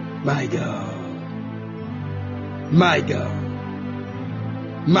 My God. My God.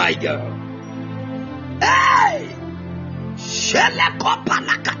 My God. Hey!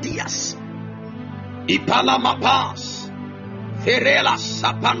 Shelekopalakatias. Ipalamapas. Ferela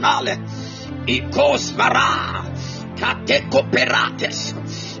sapanale. Ikos mara. Kateko perates.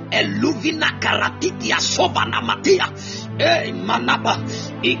 Eluvina karatitia sovana matia. Hey, manaba.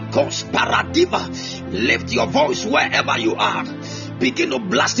 Ikos paradiva. Lift your voice wherever you are. Begin to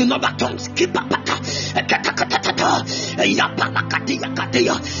blast in other tongues. Keep up. Yapalakatia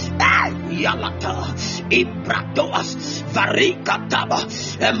katia. Yalata. Ibradoas. Varikataba.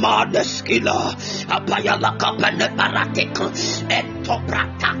 Emadeskila. Apayalaka peneparatek.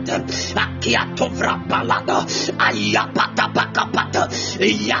 Etopratat. Akiatovra balada. Ayapata bakapata.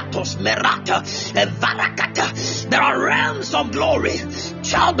 Yatos merata. Varakata. There are realms of glory.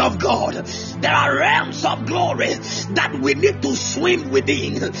 Child of God. There are realms of glory that we need to swim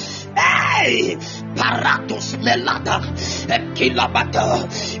within. Hey! Paratos melata. Kilabata.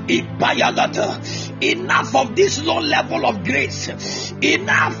 Ibayalata. Enough of this low level of grace.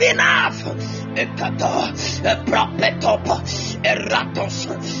 Enough. Ekata. Propetopa. Eratos.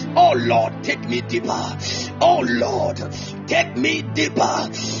 Oh Lord, take me deeper. Oh Lord, take me deeper.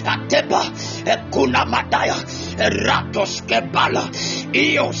 Atepa. Ekuna mataya. Eratos kebala.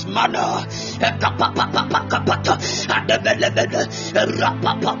 Ios mana. Ekapapapapakapata. Adebelebele.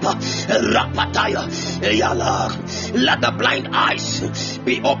 Rapapapa. Rapataya. Yala. Let the blind eyes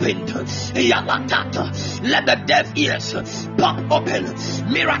be opened. Yalatata. Let the deaf ears pop open.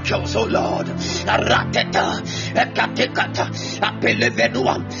 Miracles, oh Lord. Rateta. Ekatekata.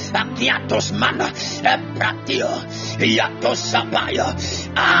 Apelevenua. Akiatos mana. Epratio. Yatos sabaya.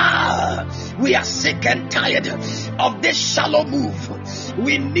 We are sick and tired of this shallow move.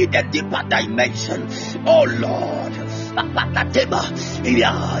 We need a deeper dimension. Oh Lord. Papatema,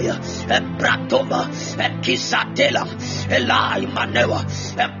 Yaya, Bratoma, Kisatela, Elai Manewa,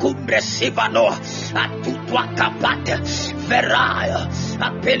 Cumbre Sivanoa, Atutwa Capate, Veraya,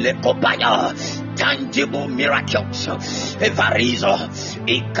 Apelekopaya, tangible miracles, Evarizo,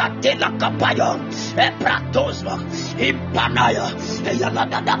 Ikatela Kapaya, Epratosma, Impanaya,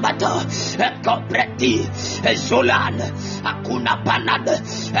 Eyaladabata, Ekopreti, Ezolan, Akuna Panada,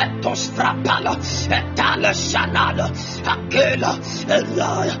 Etosfrapala, Etala Shanada, Akela,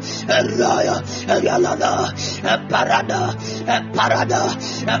 Eraya, Eyalada, Eparada, Eparada,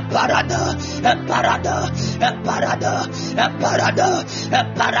 Eparada, Eparada, Eparada, Eparada,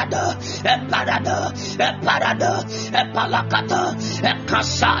 Eparada, Eparada, Eparada, Epalakata,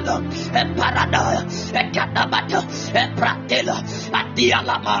 Ekasala, Eparada, Ekadabata, Epratela,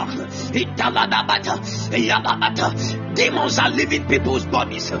 Adialama, Italadabata, Yalabata. Demons are living people's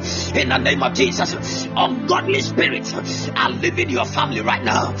bodies in the name of Jesus. Ungodly spirits are living your family right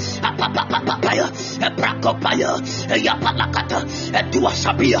now. Apapapapaya, Eprakopaya, Yapalakata,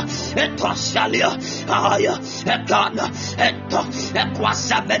 Etuasabia, Etuasalia, Aya, Ekana, Eto,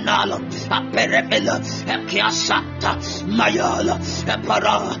 Equasavenala, Aperevela, Ekiasata, Mayala,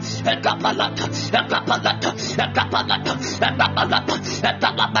 Epara, Ekapalata, Ekapalata, Ekapalata, Ekapalata,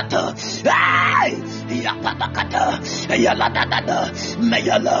 Ekapalata, Hey! Yapalakata, Yaladada,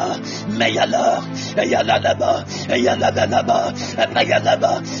 Mayala, Mayala, Yaladaba, Yaladaba,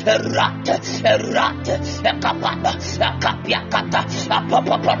 Mayalaba, Rat, Kapata, Kapiakata,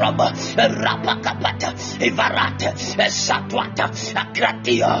 Apaparaba, Rapakapata, Ivarata, Satwata,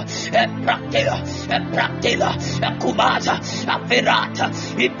 Akratia, Pratila, Kumaza, Avirata,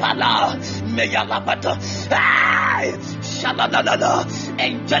 Ipala, Mayalabata, Shaladada,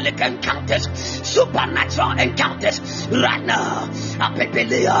 angelic encounters, supernatural encounters right now.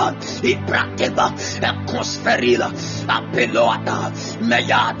 Apepelia, Iprativa, Cosferila, Apeloata,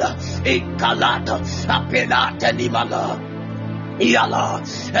 Mayada, Ikalata, Apelata Nimala. Yala,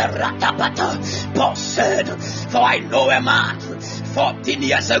 Ratapata, Paul said, for I know a man 14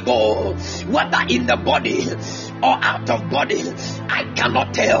 years ago, whether in the body or out of body, I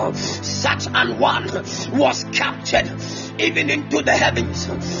cannot tell. Such an one was captured even into the heavens,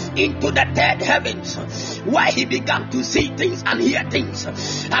 into the third heavens, where he began to see things and hear things,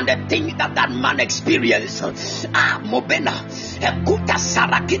 and the things that man experienced. Mobena, Ekuta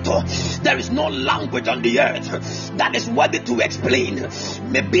Sarakito. There is no language on the earth that is worthy to explain.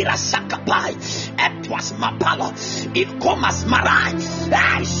 Mebira Sakapai, Etwas Mapala, Ikomas Marai,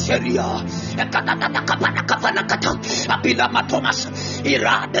 Sheria, Ekatakapanakapanakata, Apila Matomas,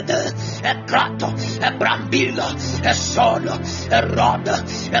 Irada, Ekrato, Ebrambila, Esolo, Eroda,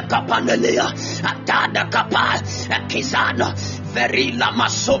 Ekapanelea, Atada Kapal, Ekizano, Verila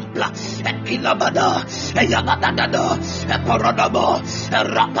Masumpla, Ekilabada, Eyabadada, Eporodabo,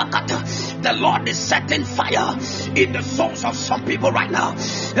 Rapakata. The Lord is setting fire in the souls of some people right now.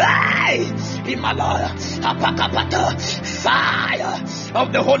 Hey! Himalaya, Apakapata, fire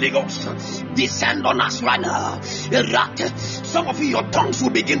of the Holy Ghost descend on us right now. Some of you, your tongues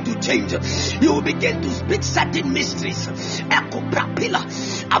will begin to change. You will begin to speak certain mysteries. Eko Prapila,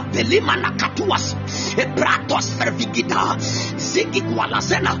 Abelima Nakatuas, Ebratos Fervigita,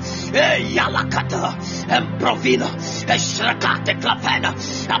 Zigigualazena, Yalakata, Provina, Shrakate Clavena,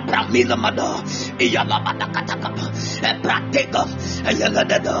 Abramila Mada, Yalabada Katakapa, Pratega,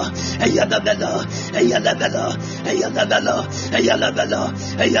 Yaladada, Yaladada, Yaladada, Yaladada, Yaladada,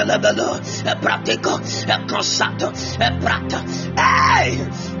 Yaladada, Pratega, Crossata, Prata. Hey!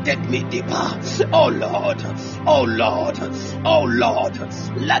 Take me deeper. Oh Lord, oh Lord, oh Lord.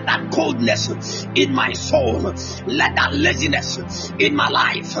 Let that coldness in my soul, let that laziness in my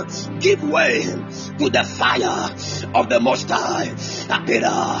life give way to the fire of the Most High.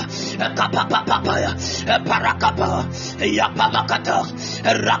 Apira, Kapapapaya, Parakapa, Yapalakata,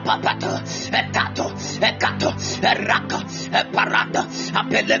 Rapapata, Ekato, Raka, Parada,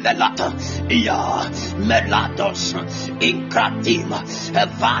 Apelevelata, Ya, Melados, Inkratima,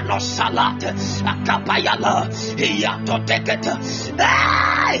 Vano Salat, Akapayala, Yato Teketa,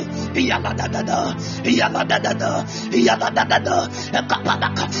 Yaladada, Yaladada, Yaladada,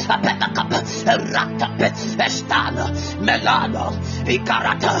 Kapalaka, Apelakapa, Ratape, Estana, Melano,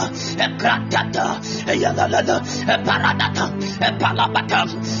 Ikarata, Ekratata, Yaladada, Paradata,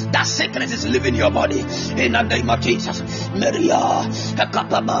 Palabata. That sickness is leaving your body in the name of Jesus. Maria,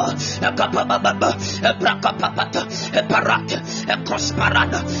 Kapaba, Kapababa, Prakapapata, Parata,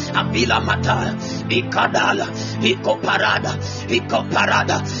 Prosparada, Abila Mata, Ikadala, Iko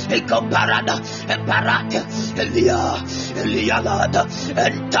Parada, Ecomparada, Eparate, Elia, Elialada,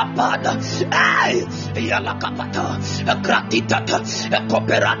 Entapada, Ay, Yalakapata, Gratitata,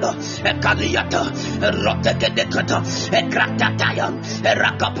 Ecoperada, Ecaliata, Rotekadekata, Egratataya,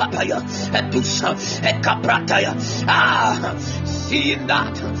 Erakapapaya, Etusa, Ekaprataya. Seeing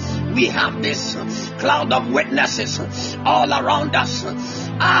that we have this cloud of witnesses all around us.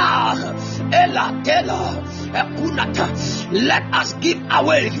 Ela Tela, Ekunata. Let us give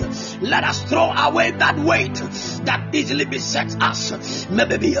away, let us throw away that weight that easily besets us.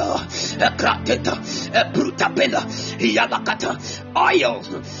 Maybe oil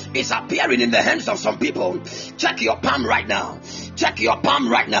is appearing in the hands of some people. Check your palm right now. Check your palm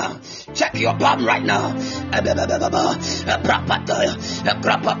right now. Check your palm right now.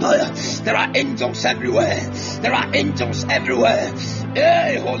 There are angels everywhere. There are angels everywhere.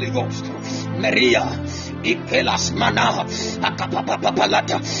 Hey, Holy Ghost, Maria. Ikelas mana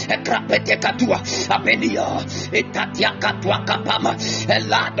akapapapalata ekrapete katua abenia etatia katua kapama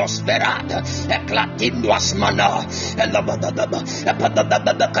elados verada eklatinduas mana elabadaba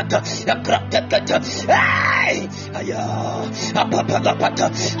epadabada ekratekata. Hey, aya apapalapata.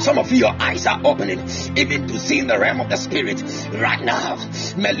 Some of you, your eyes are opening even to see in the realm of the spirit right now.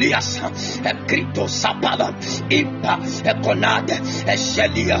 Melias ekrito sapala impa ekonade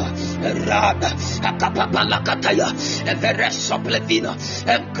eshelia rada akapa Balakataya, Everesoplevina,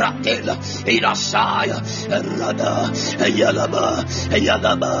 Kratela, Irasaya, Rada, Yalaba,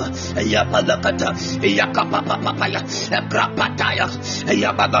 Yalaba, Yabalakata, Yakapapapaya, Krapataya,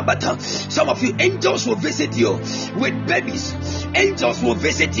 Yababata. Some of you, angels will visit you with babies. Angels will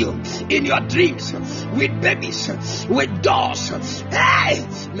visit you in your dreams with babies, with doors. Hey,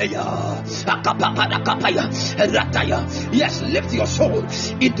 yes, lift your soul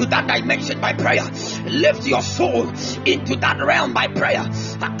into that dimension by prayer. Lift your soul into that realm by prayer.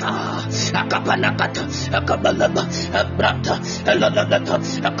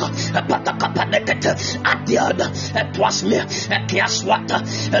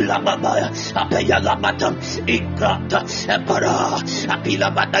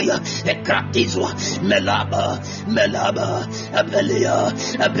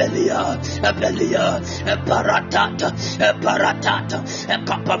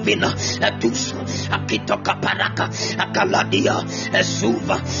 Akitoka paraka akaladia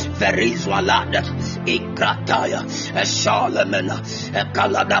esuva verizwalada ikrataya eshalemena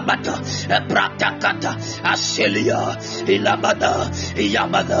ekaladabata epratakata aselia ilabada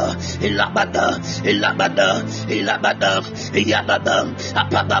ilabada ilabada ilabada ilabada ilabada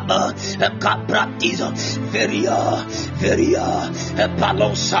apadaba ekapratiza veria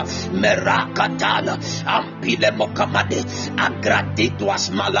epalosa merakatala ampile mokamade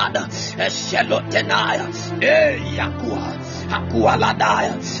agratituas malada Shelotenaya, Yakua,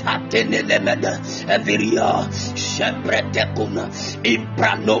 Akualadaya, Atenelemeda, Eviria, Shepretekuna,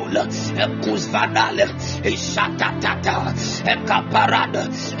 Impranola, Ekuzvanale, Ishatatata, Ekaparada,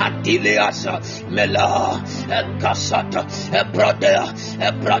 Atiliasa, Mela, Ekasata, Ebrodea,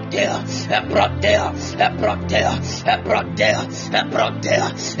 Ebrodea, Ebrodea, Ebrodea, Ebrodea, Ebrodea,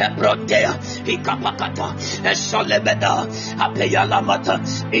 Ebrodea, Ikapakata, Esolemeda, Apeyalamata,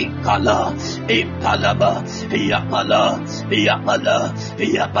 Ikala, Impalaba, Yapala, Yapala,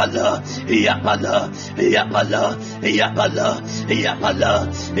 Yapala, Yapala, Yapala, Yapala, Yapala,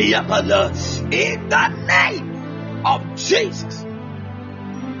 Yapala, in the name of Jesus.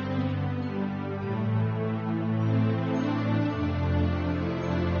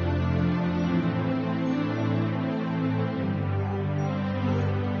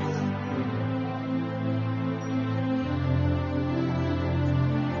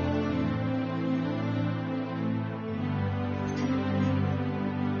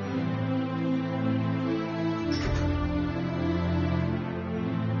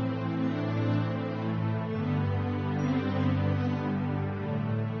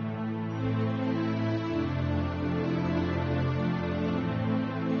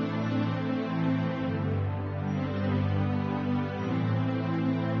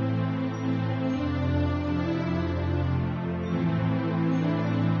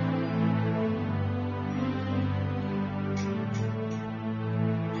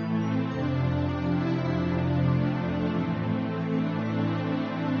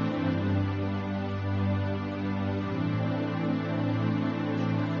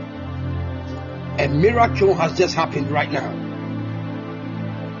 A miracle has just happened right now.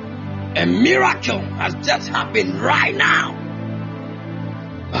 A miracle has just happened right now.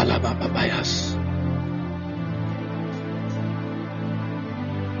 Balababayas.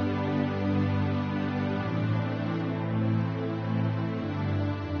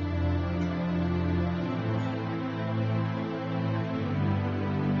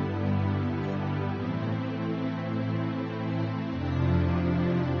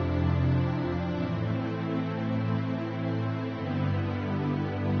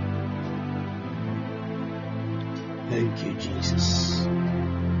 Thank you, Jesus.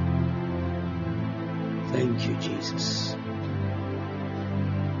 Thank you, Jesus.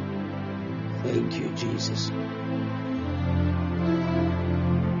 Thank you, Jesus.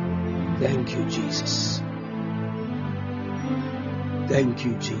 Thank you, Jesus. Thank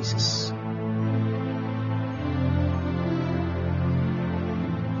you, Jesus.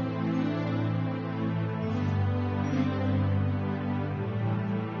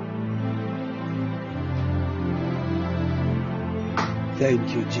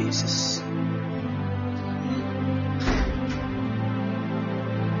 Thank you, Jesus.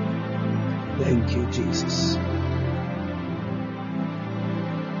 Thank you, Jesus.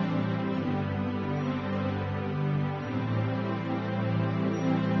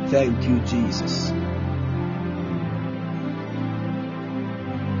 Thank you, Jesus.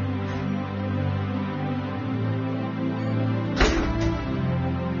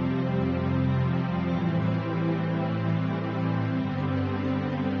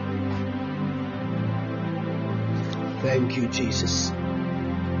 Thank you, Jesus.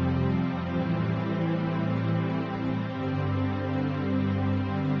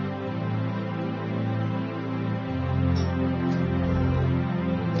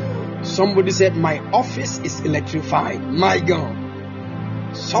 Somebody said, my office is electrified. My God.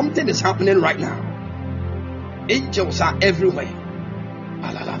 Something is happening right now. Angels are everywhere.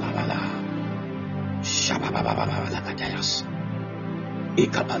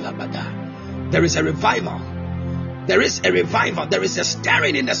 There is a revival. There is a revival. There is a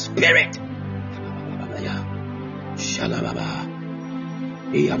stirring in the spirit.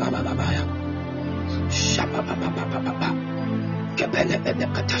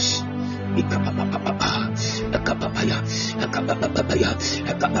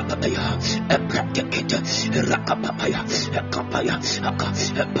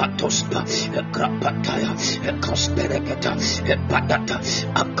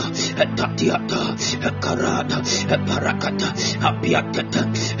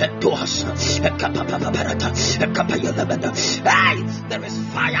 There is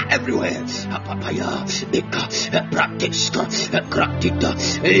fire everywhere.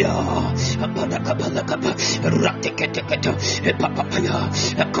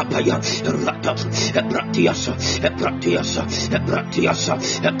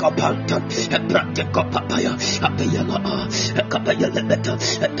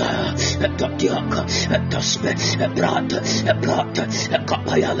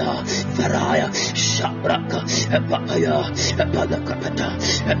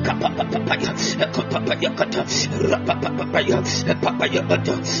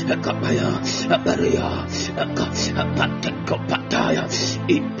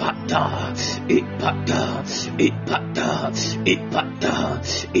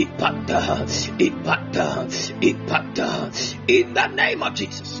 In the name of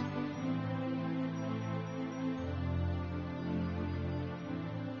Jesus.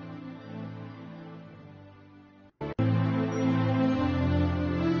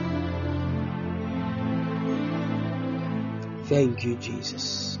 Thank you,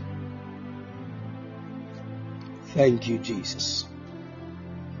 Jesus. Thank you, Jesus.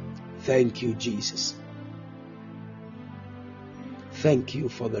 Thank you, Jesus. Thank you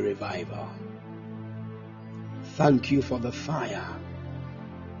for the revival. Thank you for the fire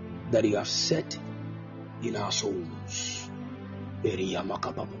that you have set in our souls.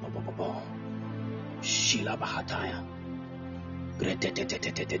 Shila Bahataya.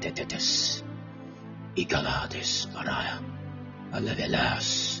 Gretetetetetetetetes. Igalades Maraya.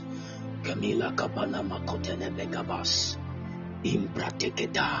 Alevelas. Camila Cabana Makotene Begabas.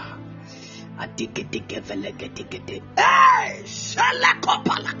 Impratikeda. Adiketikevelegetikete. Hey!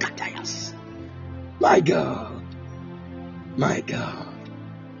 Shalakopalakatayas. My God. My God.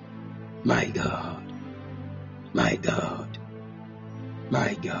 My God. My God.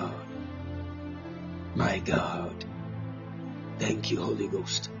 My God. My God. Thank you, Holy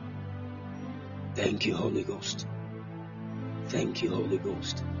Ghost. Thank you, Holy Ghost. Thank you, Holy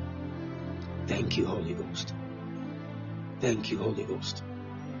Ghost. Thank you, Holy Ghost. Thank you, Holy Ghost.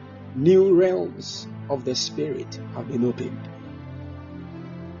 New realms of the Spirit have been opened.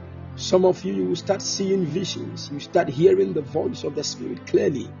 Some of you will start seeing visions. You start hearing the voice of the Spirit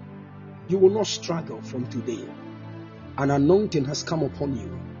clearly. You will not struggle from today. An anointing has come upon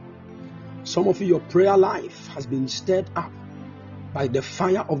you. Some of you, your prayer life has been stirred up by the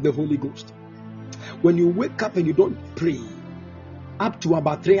fire of the Holy Ghost. When you wake up and you don't pray, up to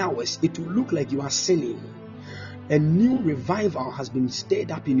about 3 hours, it will look like you are sinning. A new revival has been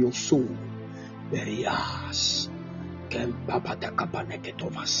stirred up in your soul.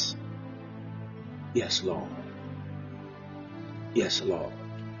 Yes, Lord. Yes, Lord.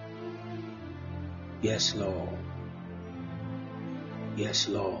 Yes, Lord. Yes,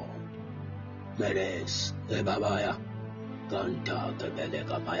 Lord. Meres Ebabaya Ganta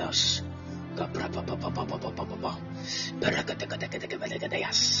Kebelegapayas Kaprapapapapapapapa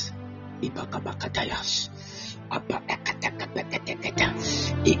Perakatekatekatekabelegayas Ipakapakatayas Apa Ekatekapekata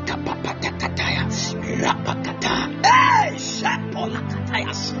Ikapapatakataya Rapakata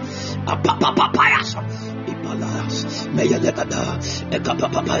Shapolakatayas Apapapapayas Ipalas Meyalegada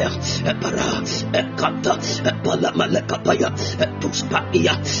Ekapapapaya Epara Ekata Epalamalekapaya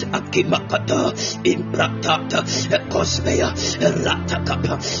Tuspania Akimakata Impratata Ekosmea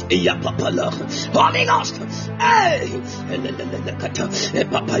Ratakapa Yapapala Holy Ghost Elekata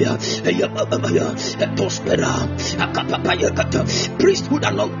Epapaya Yapapaya Tospera Akapapaya Kata Priesthood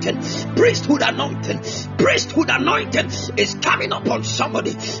anointing is coming upon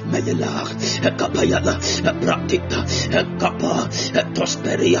somebody. Mayela Kapayala Praktika Kapa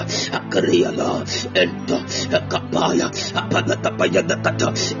Tosperia Akriala Ento Kapaya Apalakapaya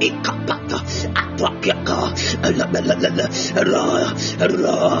Kata Ikapata Atwakiaka.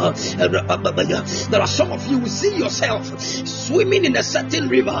 There are some of you who see yourself swimming in a certain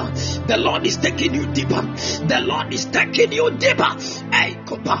river. The Lord is taking you deeper. The Lord is taking you deeper.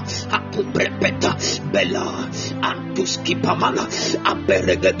 Kopa Akubrepeta Bella Antuskipamana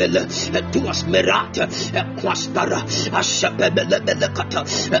Aberegabella Tuas Merata Quastara Ashabelekata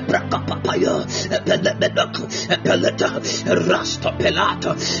Brakapapaya Belebedak Beleta Rasta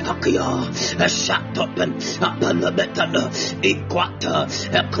Pelata Akia Shatopen Apalabetana Equata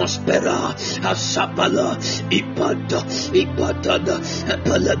Cospera Asapala Ipada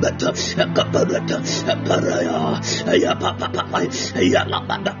Palabeta Caparata Paraya Yapapa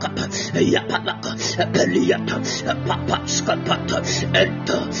Yapapaka Yapalaka Peliata Papa Scapata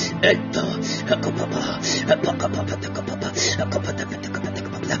Enta Kapapa Pakapapa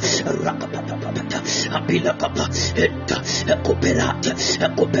Rapapapapata Apila Papa Enta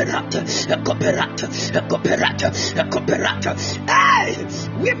Cooperata. Hey,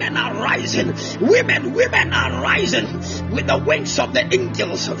 women are rising. Women are rising with the wings of the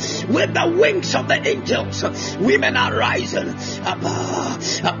angels. With the wings of the angels, women are rising.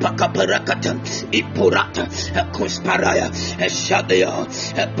 Apakaparakata Ipurata Kusparaya Shadia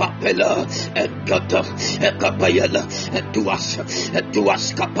Papela Gata Kapayala Tuas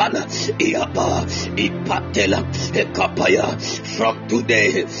Kapala Iapa Ipatela Kapaya. From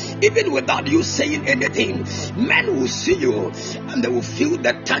today, even without you saying anything, men will see you and they will feel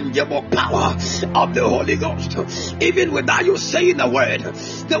the tangible power of the Holy Ghost. Even without you saying a word,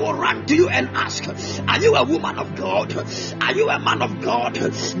 they will run to you and ask, are you a woman of God? Are you a man of God?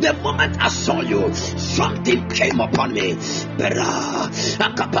 The moment I saw you, something came upon me.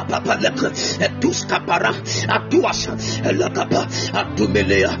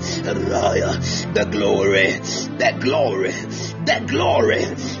 The glory.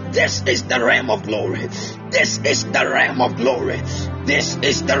 This is the realm of glory. This is the realm of glory. This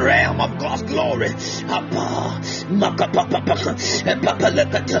is the realm of God's glory.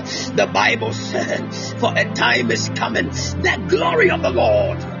 The Bible said, for a time is coming, the glory of the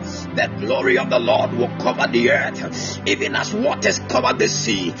Lord. The glory of the Lord will cover the earth, even as waters cover the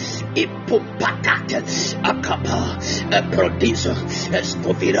sea. Ipumpatate, akapa, producer,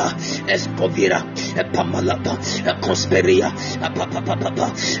 escovira, pamalapa, consperia, papa,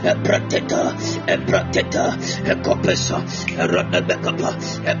 protector, copesa, rabekapa,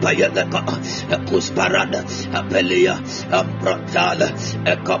 payalaka, cusparada, apelia, protala,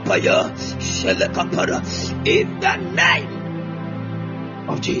 copaya, shelekapara, in the name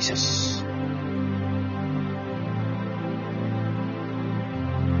of Jesus.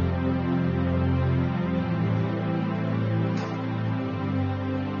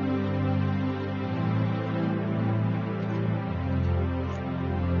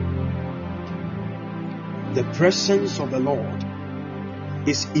 The presence of the Lord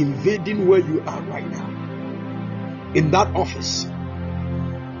is invading where you are right now. In that office.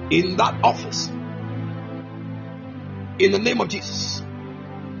 In the name of Jesus.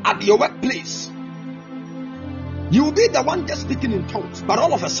 At your workplace, you will be the one just speaking in tongues, but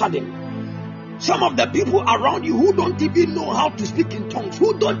all of a sudden, some of the people around you who don't even know how to speak in tongues,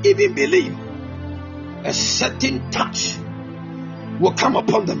 who don't even believe, a certain touch will come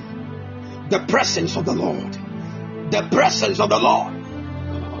upon them. The presence of the Lord. The presence of the Lord.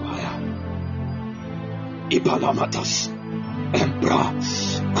 Ibalamatas Embra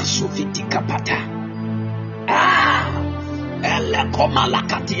Asuvitikapata.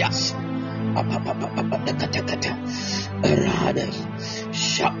 Elekomalakatias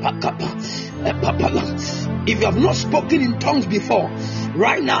If you have not spoken in tongues before,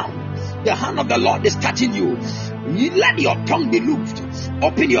 right now, the hand of the Lord is touching you. Let your tongue be loosed.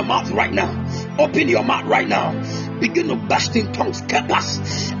 Open your mouth right now. Open your mouth right now. Begin to burst in tongues. Kepas.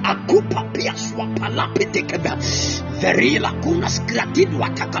 Akupa pia swapala petekeba. Verila kunas gratid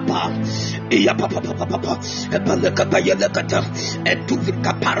watakapa. Iya papa papa papa. Epalekapa yelekata.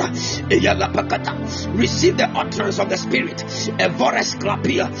 Etuvikapara. Iya lapakata. Receive the utterance of the Spirit. Evores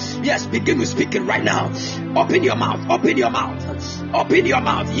klapia. Yes, begin to speak it right now. Open your mouth. Open your mouth. Open your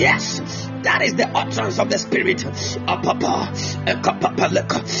mouth. Yes. That is the utterance of the Spirit. Apapa,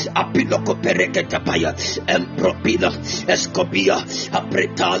 ekapapaleka, apiloko pereketapaya, empropila, escobia,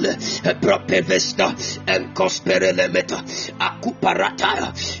 apretale, propevesta, encosperelemeta,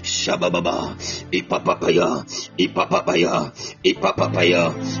 akuparataya, shabababa, ipapapaya, ipapapaya,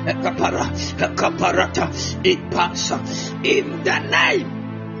 ipapapaya, ekapara, ekaparata, ipasa, in the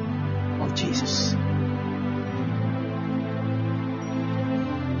name of Jesus.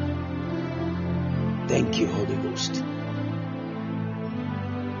 Thank you, Holy Ghost.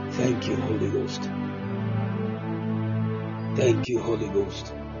 Thank you, Holy Ghost. Thank you, Holy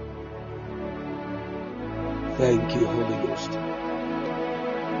Ghost. Thank you, Holy Ghost.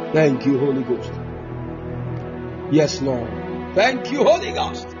 Thank you, Holy Ghost. Yes, Lord. Thank you, Holy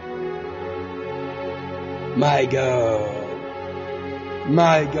Ghost. My God.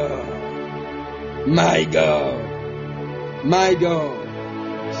 My God. My God. My God.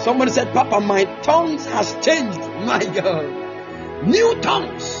 Somebody said, Papa, my tongues has changed. My God. New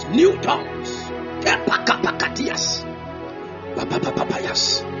tongues. New tongues. Kepakapakatias.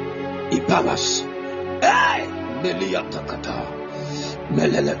 Papapapapayas. Ipalas. Hey! Meliatakata.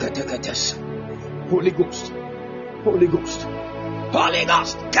 Melelekateketes. Holy Ghost. Holy Ghost. Holy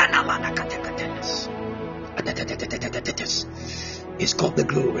Ghost. Kanamanakateketes. It's called the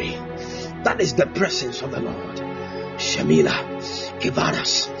glory. That is the presence of the Lord. Shamila,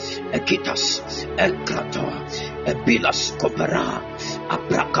 Ivanas, Ekitas, Elkrato, Ebilas, Kopera,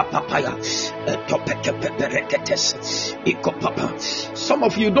 Abraka Papaya, Topekepereketes, Ikopapa. Some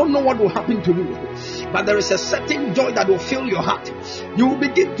of you don't know what will happen to you, but there is a certain joy that will fill your heart. You will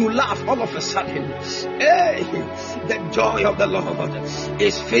begin to laugh all of a sudden. Hey, the joy of the Lord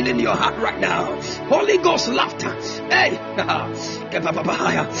is filling your heart right now. Holy Ghost laughter. Hey,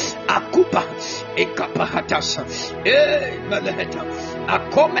 Akupa, Ekapahatas. Hey,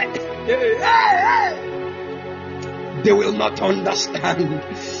 Akome. Hey. They will not understand.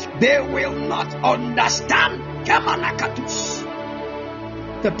 They will not understand. Kamanakatus.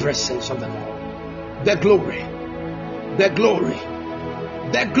 The presence of the Lord. The glory. The glory.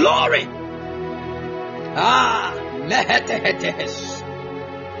 The glory. Ah, mehetehetes.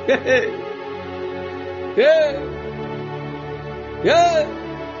 Yeah. Yeah.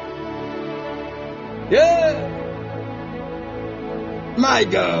 Yeah. My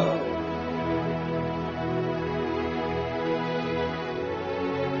God.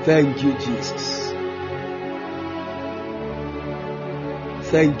 Thank you, Jesus.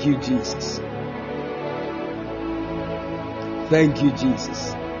 Thank you, Jesus. Thank you,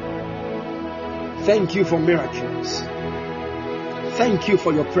 Jesus. Thank you for miracles. Thank you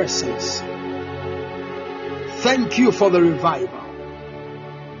for your presence. Thank you for the revival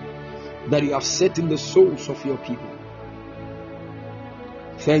that you have set in the souls of your people.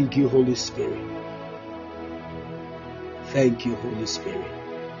 Thank you, Holy Spirit. Thank you, Holy Spirit.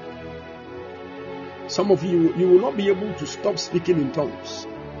 Some of you, you will not be able to stop speaking in tongues.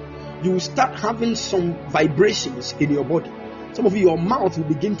 You will start having some vibrations in your body. Some of you, your mouth will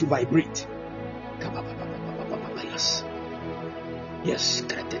begin to vibrate. Yes.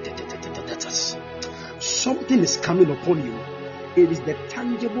 Something is coming upon you. It is the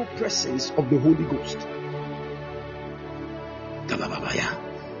tangible presence of the Holy Ghost.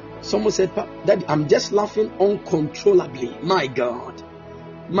 Someone said, Daddy, I'm just laughing uncontrollably. My God.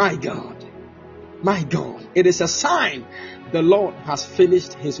 My God. My God. It is a sign the Lord has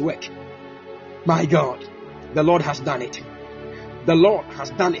finished his work. My God. The Lord has done it. The Lord has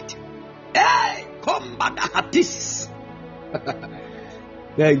done it. Hey! Kombadahatis.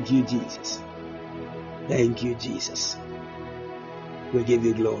 Thank you, Jesus. Thank you, Jesus. We give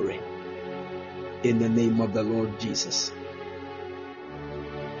you glory. In the name of the Lord Jesus.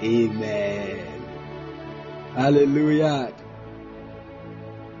 Amen. Hallelujah.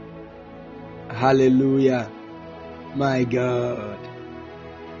 Hallelujah. My God.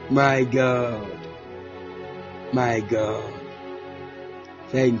 My God. My God.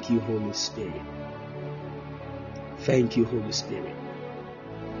 Thank you, Holy Spirit. Thank you, Holy Spirit.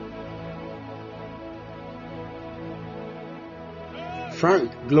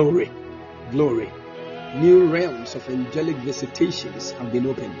 Frank, glory, glory. New realms of angelic visitations have been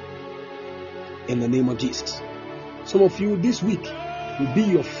opened in the name of Jesus. Some of you this week will be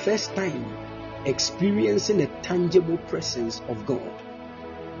your first time experiencing a tangible presence of God.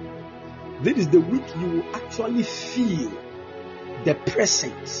 This is the week you will actually feel the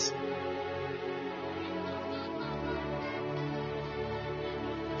presence.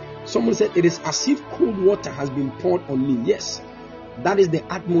 Someone said it is as if cold water has been poured on me. Yes, that is the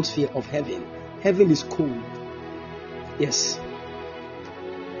atmosphere of heaven. Heaven is cold. Yes.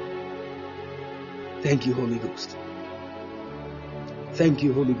 Thank you, Holy Ghost. Thank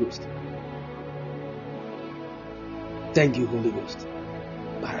you, Holy Ghost. Thank you, Holy Ghost.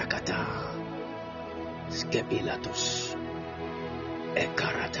 Barakata. Skepilatus.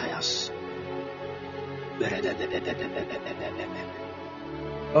 Ekaratayas.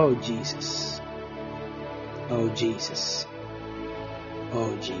 Oh, Jesus. Oh, Jesus.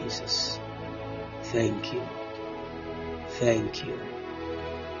 Oh, Jesus. Thank you. Thank you.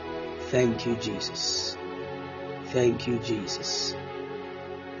 Thank you, Jesus. Thank you, Jesus.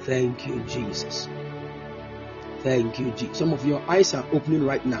 Thank you, Jesus. Thank you, Jesus. Some of your eyes are opening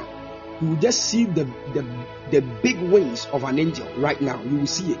right now. You will just see the big wings of an angel right now. You will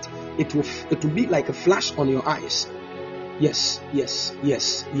see it. It will be like a flash on your eyes. Yes, yes,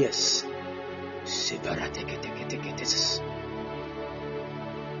 yes, yes.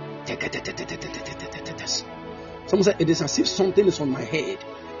 Someone said it is as if something is on my head.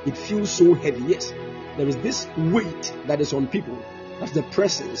 It feels so heavy. Yes, there is this weight that is on people. That's the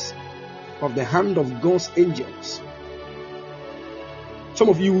presence of the hand of God's angels. Some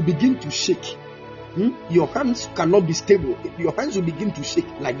of you will begin to shake. Your hands cannot be stable. Your hands will begin to shake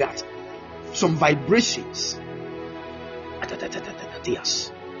like that. Some vibrations.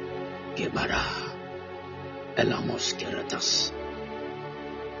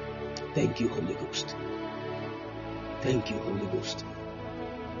 Thank you, Holy Ghost. Thank you, Holy Ghost.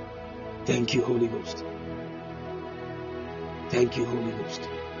 Thank you, Holy Ghost. Thank you, Holy Ghost.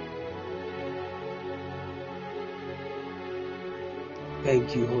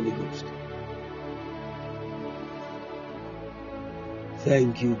 Thank you, Holy Ghost.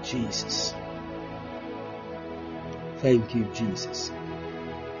 Thank you, Jesus. Thank you, Jesus.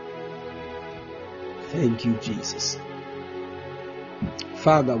 Thank you, Jesus.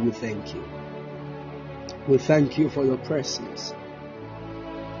 Father, we thank you. We thank you for your presence.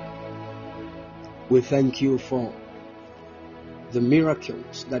 We thank you for the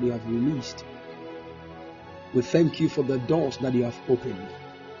miracles that you have released. We thank you for the doors that you have opened.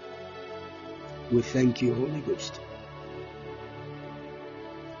 We thank you, Holy Ghost.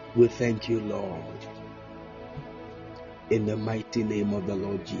 We thank you, Lord. In the mighty name of the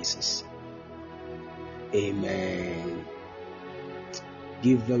Lord Jesus. Amen.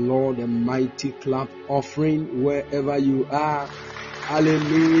 Give the Lord a mighty clap offering wherever you are.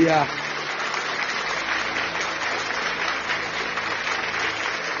 Hallelujah.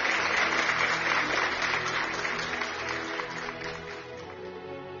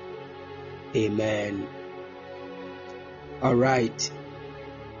 Amen. All right.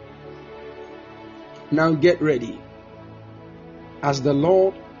 Now get ready. As the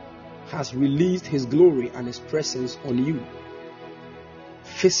Lord has released His glory and His presence on you,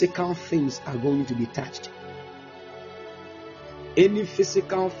 physical things are going to be touched. Any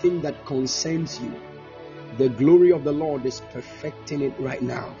physical thing that concerns you, the glory of the Lord is perfecting it right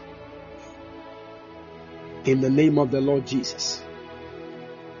now. In the name of the Lord Jesus.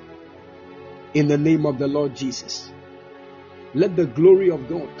 In the name of the Lord Jesus. Let the glory of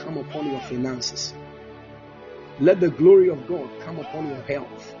God come upon your finances. Let the glory of God come upon your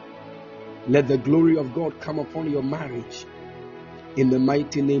health. Let the glory of God come upon your marriage. In the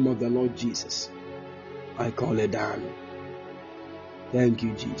mighty name of the Lord Jesus, I call it down. Thank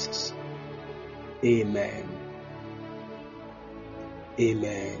you, Jesus. Amen.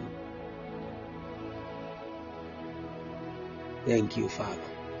 Amen. Thank you, Father.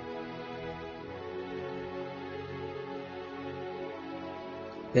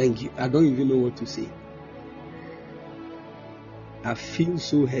 Thank you. I don't even know what to say. I feel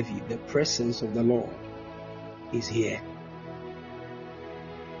so heavy. The presence of the Lord is here.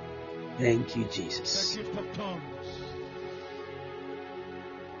 Thank you, Jesus.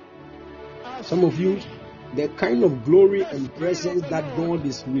 Some of you, the kind of glory and presence that God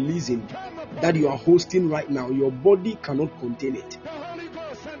is releasing, that you are hosting right now, your body cannot contain it.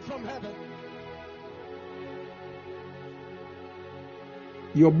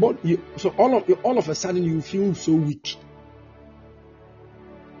 Your body, so all of a sudden you feel so weak.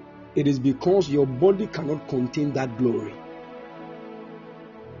 It is because your body cannot contain that glory.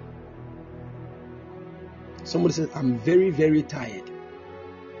 Somebody says, I'm very, very tired.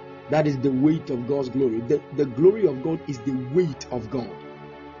 That is the weight of God's glory. The glory of God is the weight of God.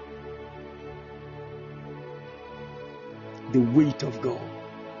 The weight of God.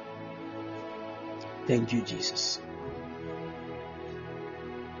 Thank you, Jesus.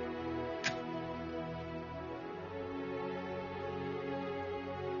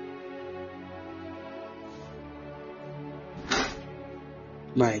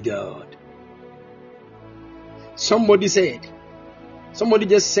 My God. Somebody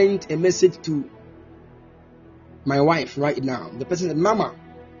just sent a message to my wife right now. The person said, Mama,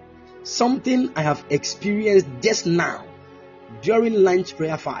 something I have experienced just now during lunch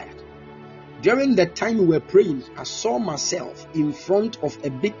prayer fire. During the time we were praying, I saw myself in front of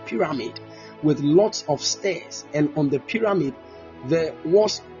a big pyramid with lots of stairs, and on the pyramid there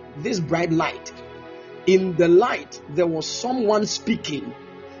was this bright light. In the light there was someone speaking,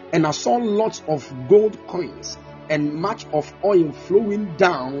 and I saw lots of gold coins and much of oil flowing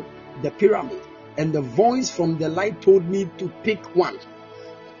down the pyramid, and the voice from the light told me to pick one.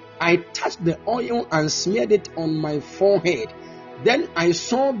 I touched the oil and smeared it on my forehead. Then I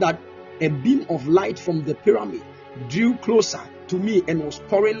saw that a beam of light from the pyramid drew closer to me and was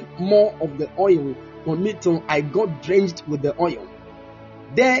pouring more of the oil on me till I got drenched with the oil.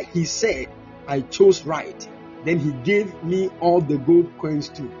 There he said, I chose right. Then he gave me all the gold coins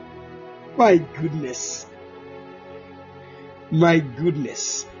too. My goodness. My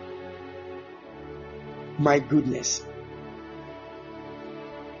goodness. My goodness.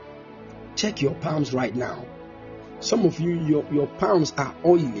 Check your palms right now. Some of you, your palms are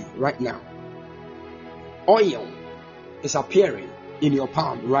oily right now. Oil is appearing in your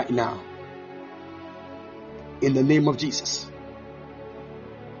palm right now. In the name of Jesus.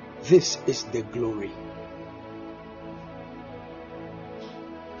 This is the glory.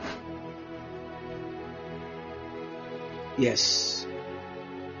 Yes.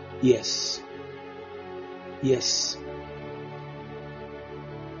 Yes. Yes.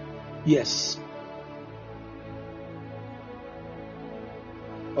 Yes.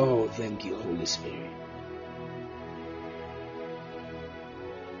 Oh, thank you, Holy Spirit.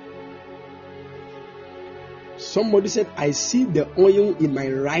 Somebody said, I see the oil in my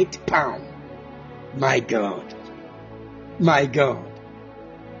right palm. My God. My God.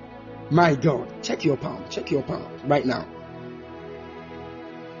 My God. Check your palm. Check your palm right now.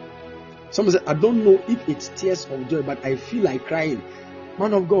 Someone said, I don't know if it's tears of joy, but I feel like crying.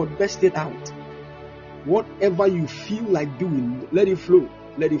 Man of God, burst it out. Whatever you feel like doing, let it flow.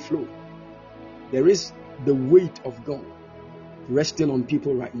 Let it flow. There is the weight of God resting on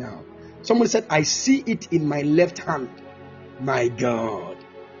people right now. Someone said, I see it in my left hand. My God.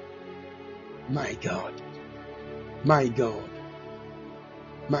 My God. My God.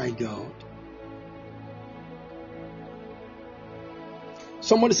 My God.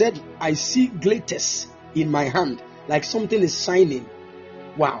 Somebody said, I see glitters in my hand, like something is shining.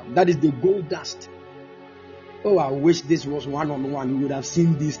 Wow, that is the gold dust. Oh, I wish this was one-on-one. You would have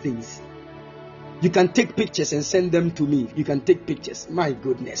seen these things. You can take pictures and send them to me. You can take pictures. My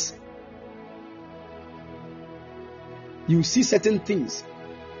goodness. You see certain things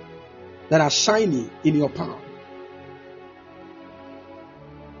that are shiny in your palm.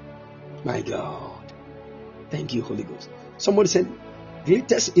 My God. Thank you, Holy Ghost. Somebody said,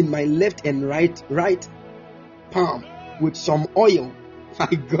 glitters in my left and right palm with some oil. My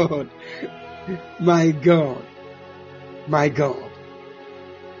God. My God. My God.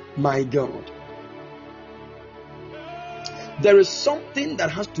 My God. There is something that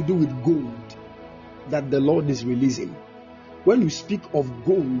has to do with gold that the Lord is releasing. When you speak of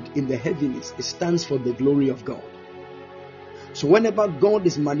gold in the heavens, it stands for the glory of God. So whenever God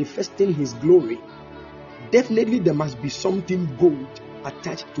is manifesting His glory, definitely there must be something gold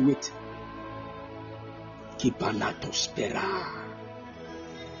attached to it. Kipanatos.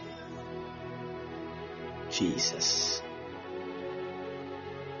 Jesus.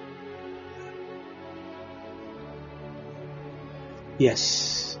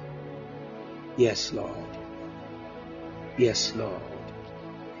 Yes. Yes, Lord. Yes, Lord.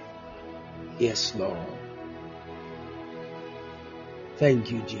 Yes, Lord.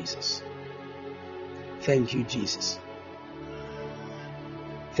 Thank you, Jesus. Thank you, Jesus.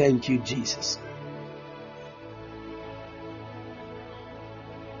 Thank you, Jesus.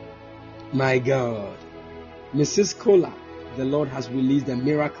 My God. Mrs. Kola, the Lord has released a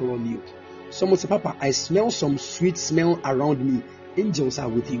miracle on you. Someone said, Papa, I smell some sweet smell around me. Angels are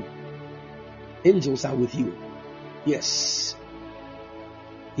with you. Angels are with you. Yes.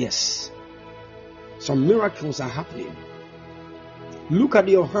 Yes. Some miracles are happening. Look at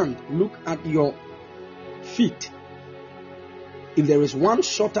your hand. Look at your feet, if there is one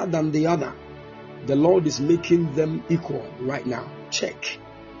shorter than the other, the Lord is making them equal right now. Check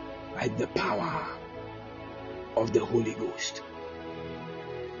by the power of the Holy Ghost.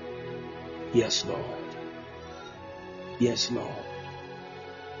 Yes, Lord. Yes, Lord.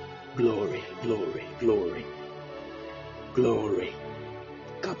 Glory, glory, glory, glory.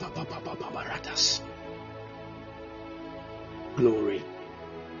 Glory.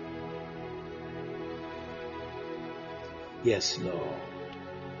 Yes, Lord.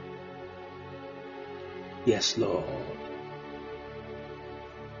 Yes, Lord.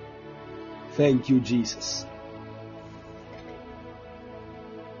 Thank you, Jesus.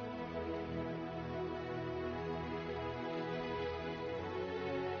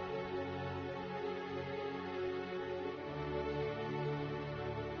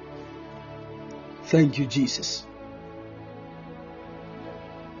 Thank you, Jesus.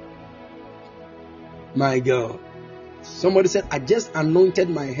 My God. Somebody said, I just anointed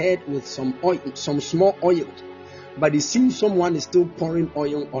my head with some oil, some small oil, but it seems someone is still pouring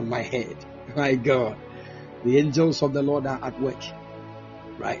oil on my head. My God. The angels of the Lord are at work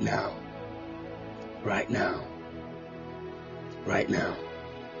right now. Right now. Right now.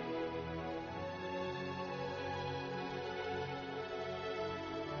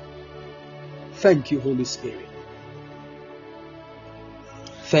 Thank you, Holy Spirit.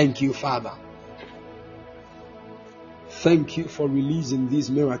 Thank you, Father. Thank you for releasing these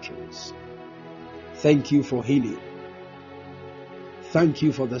miracles. Thank you for healing. Thank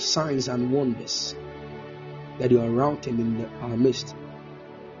you for the signs and wonders that you are routing in our midst.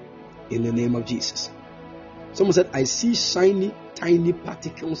 In the name of Jesus. Someone said, I see shiny, tiny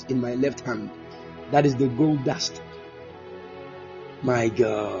particles in my left hand. That is the gold dust. My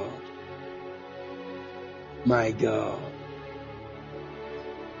God. My God.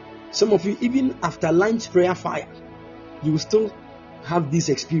 Some of you, even after lunch prayer fire, you will still have these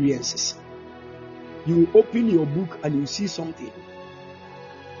experiences. You will open your book and you see something.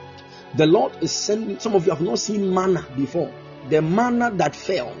 The Lord is sending. Some of you have not seen manna before. The manna that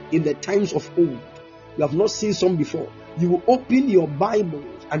fell in the times of old. You have not seen some before. You will open your Bible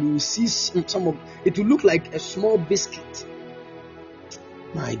and you will see some of it. Will look like a small biscuit.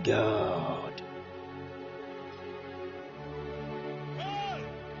 My God.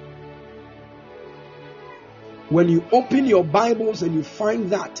 When you open your Bibles and you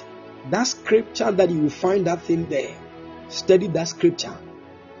find that scripture that you will find that thing there, study that scripture.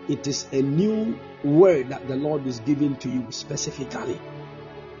 It is a new word that the Lord is giving to you specifically.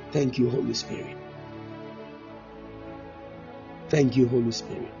 Thank you, Holy Spirit. Thank you, Holy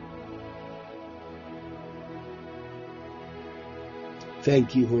Spirit.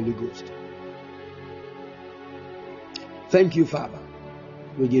 Thank you, Holy Ghost. Thank you, Father.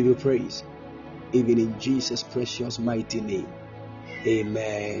 We give you praise. Even in Jesus' precious mighty name.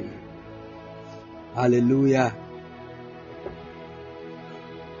 Amen. Hallelujah.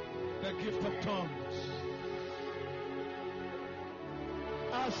 The gift of tongues.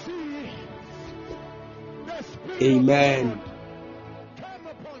 I see the Spirit Amen. of God come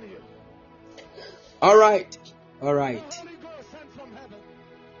upon you. All right. All right. The Holy Ghost sent from heaven.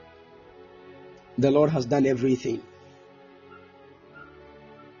 The Lord has done everything.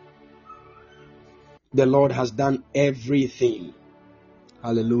 The Lord has done everything.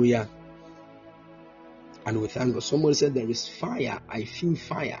 Hallelujah. And we thank God. Someone said there is fire. I feel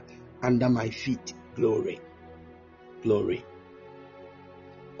fire under my feet. Glory. Glory.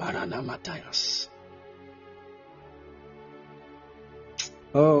 Matthias.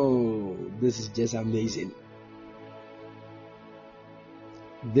 Oh, this is just amazing.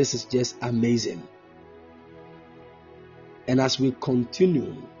 This is just amazing. And as we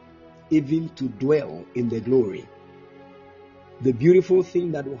continue even to dwell in the glory, the beautiful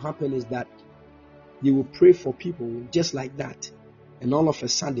thing that will happen is that you will pray for people just like that, and all of a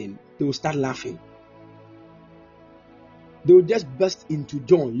sudden they will start laughing. They will just burst into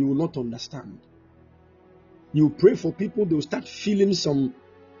joy. You will not understand. You pray for people, they will start feeling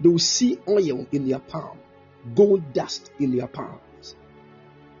they will see oil in their palm, gold dust in their palms.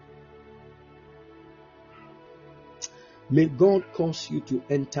 May God cause you to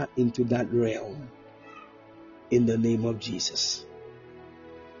enter into that realm in the name of Jesus.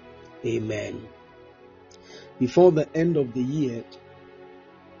 Amen. Before the end of the year,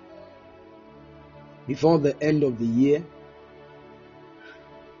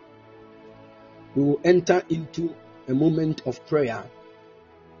 we will enter into a moment of prayer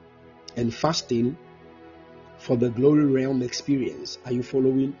and fasting for the glory realm experience. Are you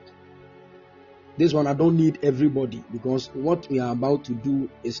following? This one, I don't need everybody, because what we are about to do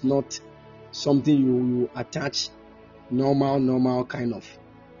is not something you attach normal kind of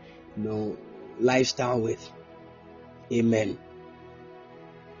lifestyle with. Amen.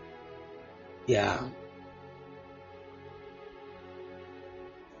 Yeah.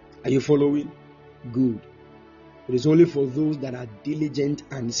 Are you following? Good. It is only for those that are diligent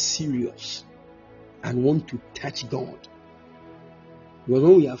and serious and want to touch God. Because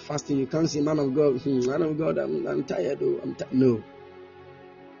when we are fasting, you can't say, man of God, I'm tired. No.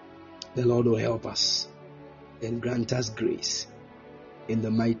 The Lord will help us and grant us grace in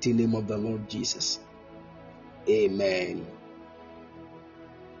the mighty name of the Lord Jesus. Amen.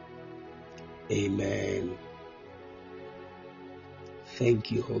 Amen.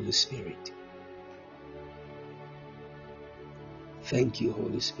 Thank you, Holy Spirit. Thank you,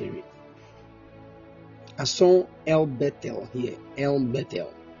 Holy Spirit. I saw El Bethel here. El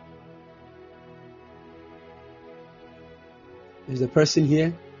Bethel. Is the person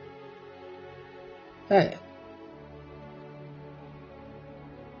here? Hey.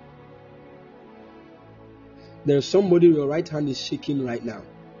 There's somebody, your right hand is shaking right now.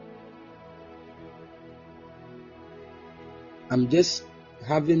 I'm just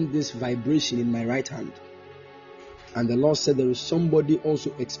having this vibration in my right hand. And the Lord said there is somebody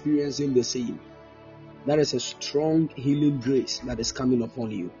also experiencing the same. That is a strong healing grace that is coming upon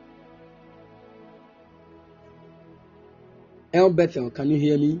you. El Bethel, can you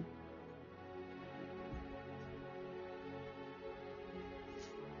hear me?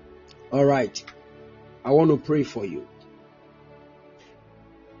 All right. I want to pray for you.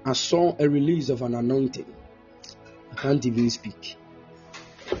 I saw a release of an anointing. I can't even speak.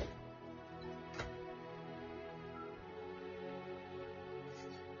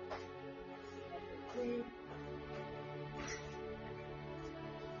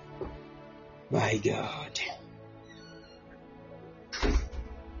 My God.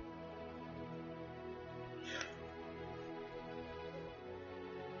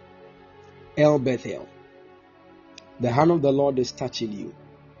 El Bethel, the hand of the Lord is touching you.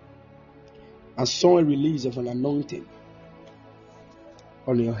 I saw a release of an anointing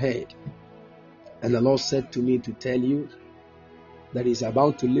on your head. And the Lord said to me to tell you that He's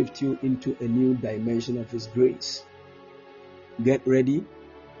about to lift you into a new dimension of His grace. Get ready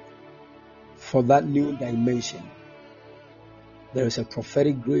for that new dimension. There is a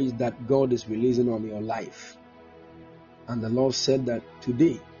prophetic grace that God is releasing on your life. And the Lord said that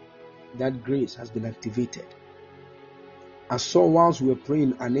today, that grace has been activated. I saw whilst we were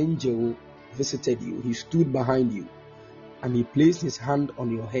praying, an angel visited you. He stood behind you and he placed his hand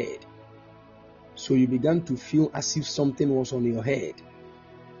on your head. So you began to feel as if something was on your head.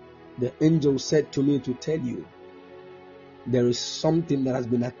 The angel said to me to tell you, there is something that has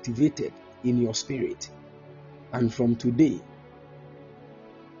been activated in your spirit. And from today,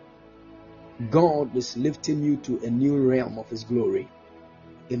 God is lifting you to a new realm of His glory.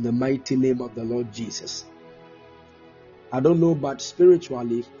 In the mighty name of the Lord Jesus. I don't know, but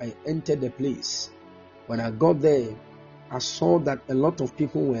spiritually, I entered the place. When I got there, I saw that a lot of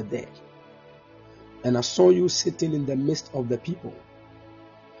people were there. And I saw you sitting in the midst of the people.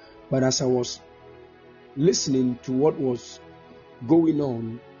 But as I was listening to what was going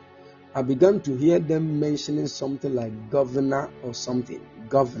on, I began to hear them mentioning something like governor or something.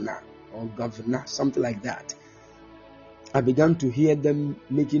 Governor or governor, something like that. I began to hear them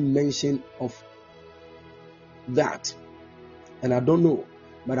making mention of that. And I don't know.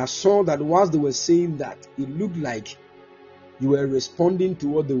 But I saw that whilst they were saying that, it looked like you were responding to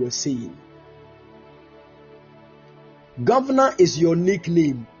what they were saying. Governor is your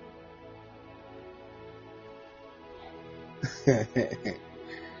nickname.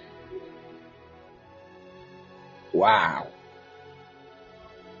 Wow.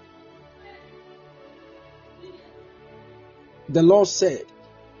 The Lord said,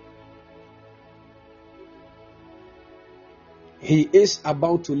 He is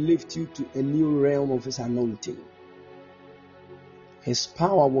about to lift you to a new realm of His anointing. His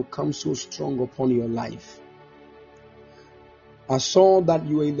power will come so strong upon your life. I saw that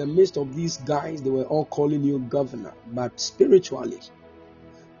you were in the midst of these guys. They were all calling you governor. But spiritually,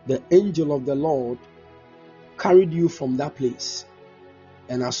 the angel of the Lord carried you from that place.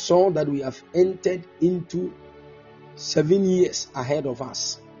 And I saw that we have entered into 7 years ahead of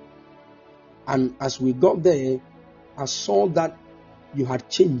us. And as we got there, I saw that you had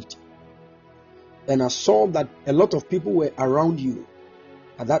changed. And I saw that a lot of people were around you.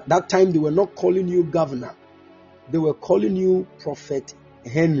 At that time, they were not calling you governor. They were calling you Prophet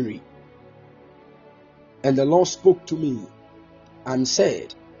Henry. And the Lord spoke to me and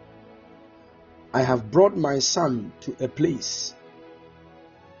said, I have brought my son to a place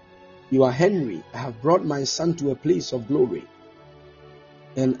You are Henry. I have brought my son to a place of glory,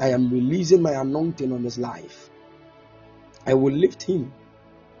 and I am releasing my anointing on his life. I will lift him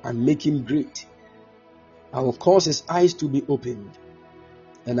and make him great. I will cause his eyes to be opened,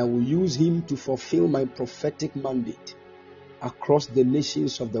 and I will use him to fulfill my prophetic mandate across the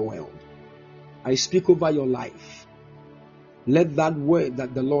nations of the world. I speak over your life. Let that word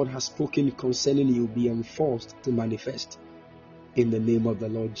that the Lord has spoken concerning you be enforced to manifest in the name of the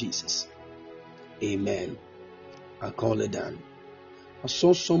Lord Jesus. Amen. I call it down. I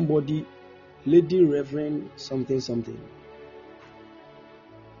saw somebody, Lady Reverend something.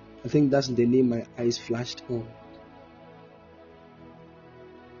 I think that's the name my eyes flashed on.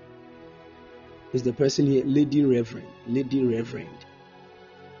 Is the person here Lady Reverend? Lady Reverend.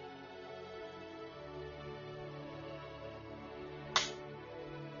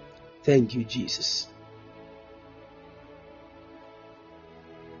 Thank you, Jesus.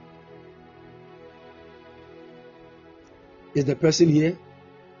 Is the person here?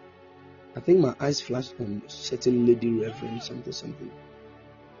 I think my eyes flashed on certain Lady Reverend something.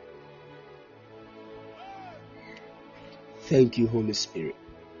 Thank you, Holy Spirit.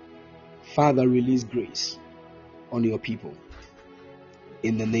 Father, release grace on your people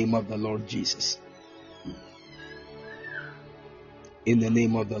in the name of the Lord Jesus. In the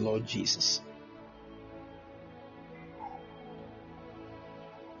name of the Lord Jesus.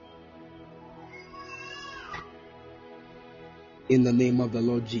 In the name of the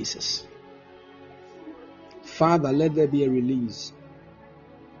Lord Jesus. Father, let there be a release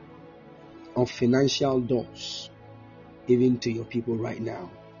of financial doors even to your people right now.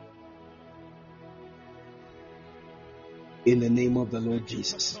 In the name of the Lord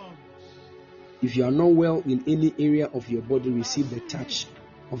Jesus. If you are not well in any area of your body, receive the touch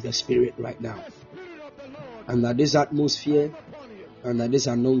of the Spirit right now. And that this atmosphere and that this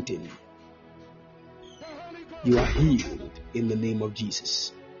anointing, you are healed in the name of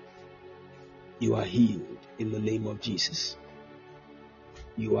Jesus. You are healed in the name of Jesus.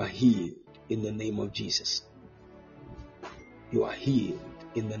 You are healed in the name of Jesus. You are healed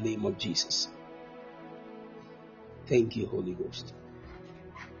in the name of Jesus. Thank you, Holy Ghost.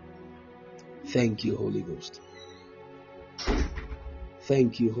 Thank you, Holy Ghost.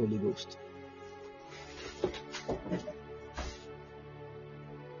 Thank you, Holy Ghost.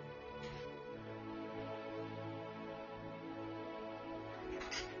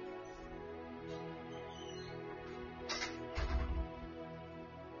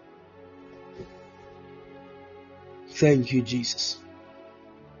 Thank you, Jesus.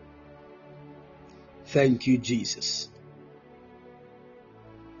 Thank you, Jesus.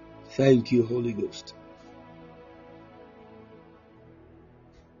 Thank you, Holy Ghost.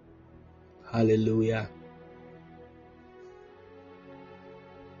 Hallelujah.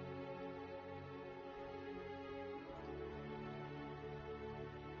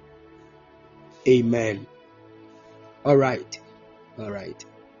 Amen. All right.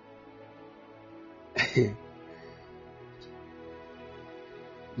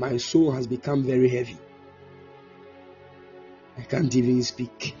 My soul has become very heavy. I can't even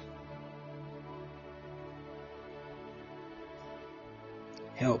speak.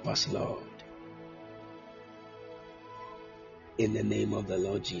 Help us, Lord. In the name of the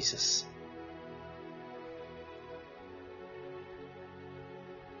Lord Jesus.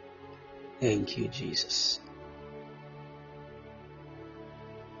 Thank you, Jesus.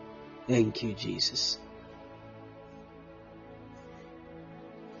 Thank you, Jesus.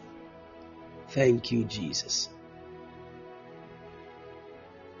 Thank you, Jesus.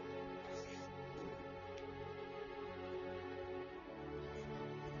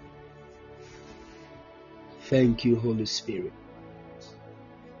 Thank you, Holy Spirit.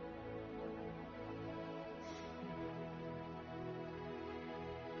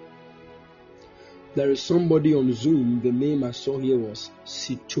 There is somebody on Zoom. The name I saw here was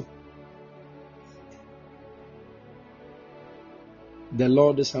Situ. The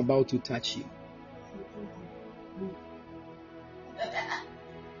Lord is about to touch you.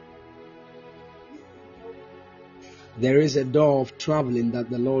 There is a door of traveling that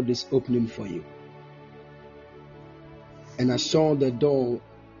the Lord is opening for you. And I saw the door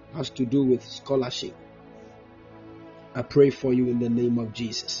has to do with scholarship. I pray for you in the name of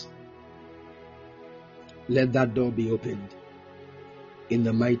Jesus. Let that door be opened in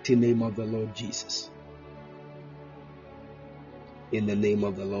the mighty name of the Lord Jesus. In the name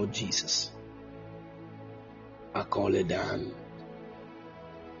of the Lord Jesus. I call it down.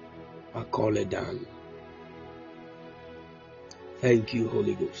 I call it down. Thank you,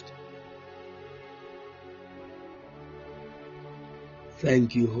 Holy Ghost.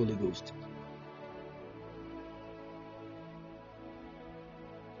 Thank you, Holy Ghost.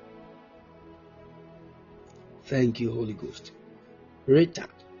 Thank you, Holy Ghost. Rita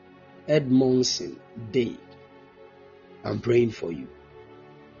Edmondson Day, I'm praying for you.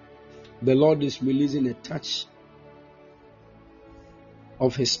 The Lord is releasing a touch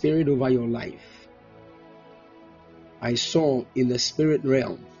of His Spirit over your life. I saw in the spirit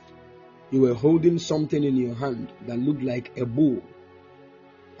realm, you were holding something in your hand that looked like a bowl,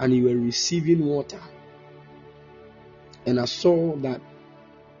 and you were receiving water. And I saw that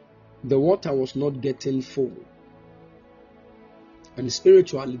the water was not getting full. And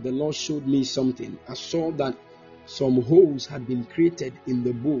spiritually, the Lord showed me something. I saw that some holes had been created in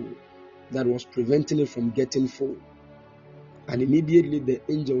the bowl that was preventing it from getting full. And immediately the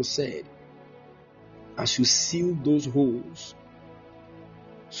angel said, I should seal those holes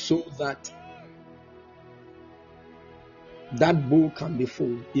so that that bowl can be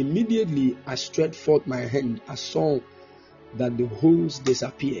full. Immediately I stretched forth my hand. I saw that the holes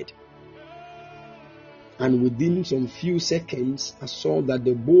disappeared. And within some few seconds, I saw that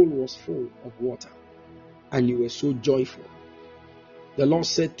the bowl was full of water. And you were so joyful. The Lord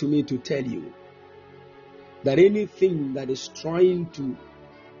said to me to tell you that anything that is trying to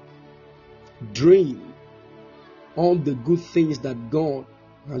drain all the good things that God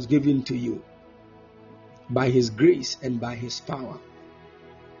has given to you by His grace and by His power,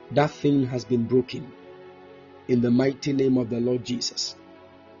 that thing has been broken in the mighty name of the Lord Jesus.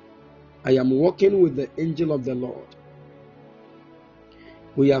 I am walking with the angel of the Lord.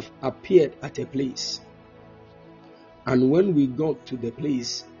 We have appeared at a place, and when we got to the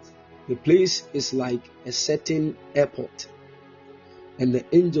place is like a certain airport, and the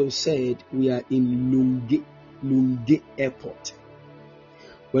angel said we are in Lunge Airport.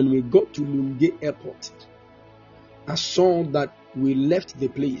 When we got to Lunge Airport, I saw that we left the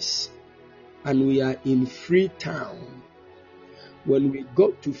place and we are in Freetown. When we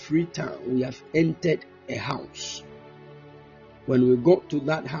got to Freetown, we have entered a house. When we got to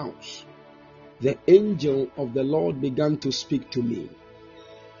that house, the angel of the Lord began to speak to me.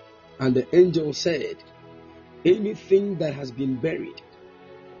 And the angel said, anything that has been buried,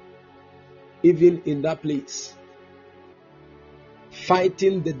 even in that place,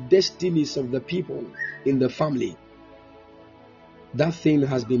 fighting the destinies of the people in the family, that thing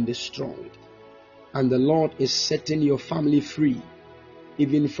has been destroyed. And the Lord is setting your family free,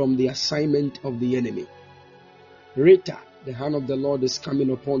 even from the assignment of the enemy. Rita, the hand of the Lord is coming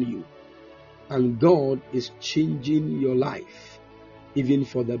upon you, and God is changing your life, even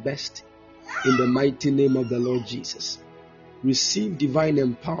for the best, in the mighty name of the Lord Jesus. Receive divine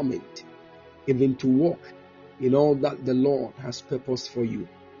empowerment, even to walk in all that the Lord has purposed for you,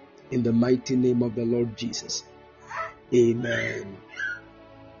 in the mighty name of the Lord Jesus. Amen.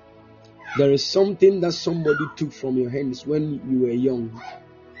 There is something that somebody took from your hands when you were young.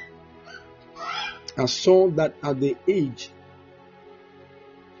 I saw that at the age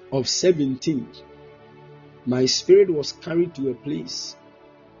of 17, my spirit was carried to a place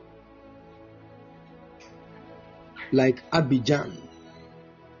like Abidjan,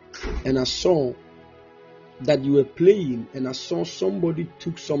 and I saw that you were playing, and I saw somebody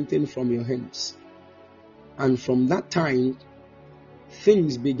took something from your hands, and from that time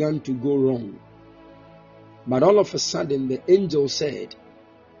things began to go wrong. But all of a sudden the angel said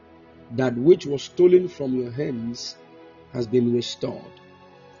that which was stolen from your hands has been restored,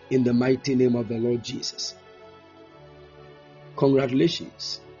 in the mighty name of the Lord Jesus.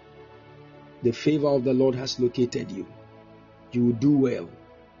 Congratulations. The favor of the Lord has located you. You will do well,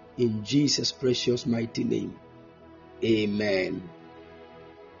 in Jesus' precious mighty name. Amen.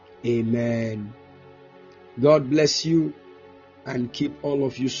 Amen. God bless you and keep all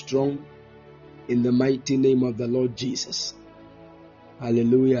of you strong, in the mighty name of the Lord Jesus.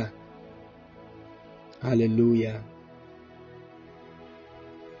 Hallelujah. Hallelujah.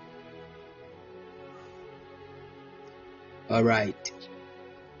 All right.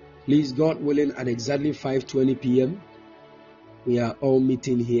 Please, God willing, at exactly 5:20 p.m., we are all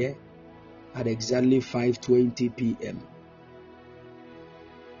meeting here at exactly 5:20 p.m.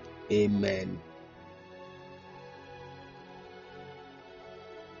 Amen.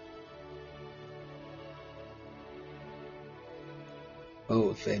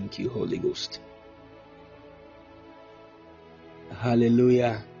 Oh, thank you, Holy Ghost.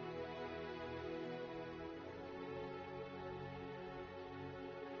 Hallelujah.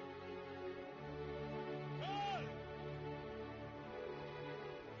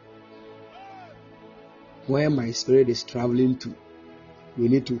 Where my spirit is traveling to, we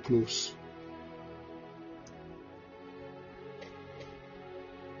need to close.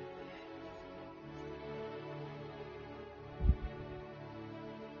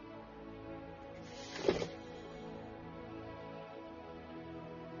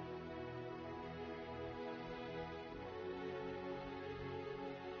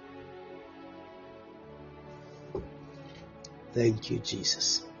 Thank you,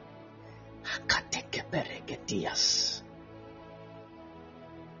 Jesus. Akatekepereketias.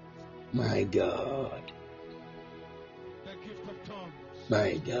 My God. The gift of tongues.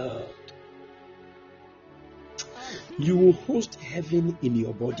 My God. I see You will host heaven in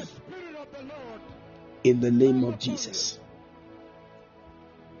your the body Spirit of the Lord. in the name of Jesus.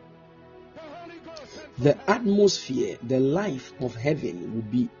 The Holy Ghost sent from The heaven. atmosphere, the life of heaven will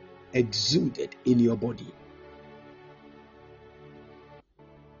be exuded in your body.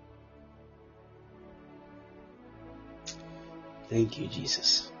 Thank you,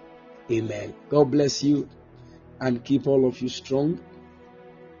 Jesus. Amen. God bless you and keep all of you strong.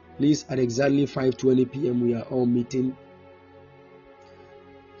 Please, at exactly 5:20 p.m., we are all meeting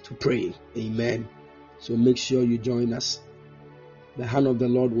to pray. Amen. So make sure you join us. The hand of the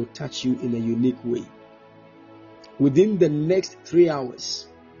Lord will touch you in a unique way. Within the next 3 hours,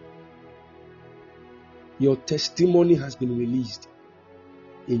 your testimony has been released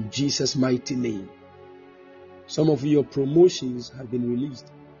in Jesus' mighty name. Some of your promotions have been released.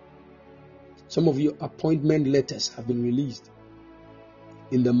 Some of your appointment letters have been released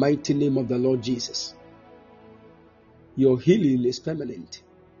in the mighty name of the Lord Jesus. Your healing is permanent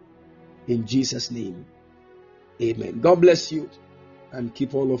in Jesus' name. Amen. God bless you and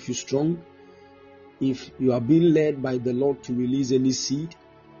keep all of you strong. If you are being led by the Lord to release any seed,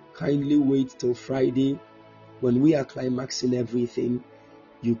 kindly wait till Friday. When we are climaxing everything,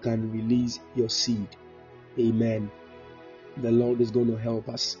 you can release your seed. Amen. The Lord is going to help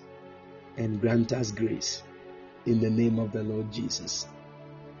us and grant us grace in the name of the Lord Jesus.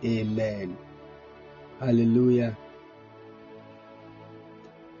 Amen. Hallelujah.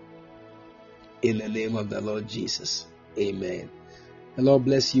 In the name of the Lord Jesus. Amen. The Lord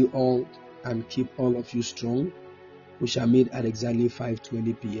bless you all and keep all of you strong. We shall meet at exactly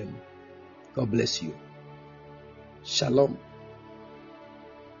 5:20 p.m. God bless you. Shalom.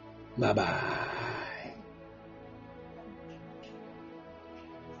 Bye-bye.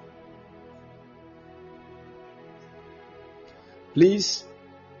 Please,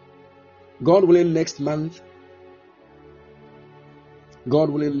 God willing, next month we'll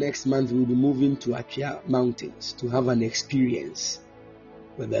be moving to Achia Mountains to have an experience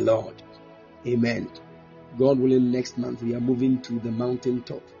with the Lord. Amen. God willing, next month we are moving to the mountain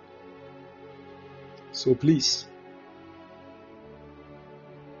top. So please,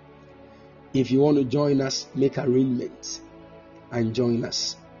 if you want to join us, make arrangements and join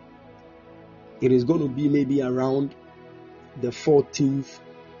us. It is going to be maybe around the 14th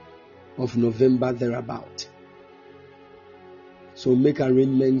of November, thereabout. So make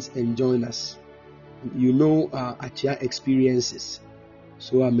arrangements and join us. You know, Achia experiences,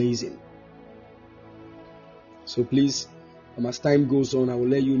 so amazing. So please, as time goes on, I will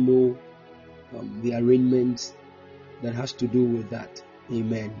let you know the arrangements that has to do with that.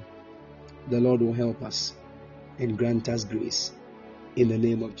 Amen. The Lord will help us and grant us grace in the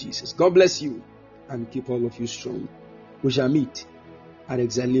name of Jesus. God bless you and keep all of you strong. We shall meet at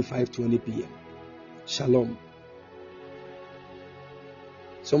exactly 5:20 p.m. Shalom.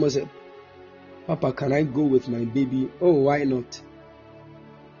 Someone said, Papa, can I go with my baby? Oh, why not?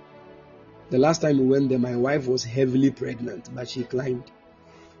 The last time we went there, my wife was heavily pregnant, but she climbed.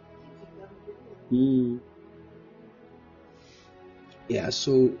 Yeah,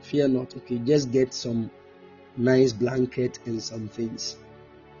 so fear not. Okay, just get some nice blanket and some things.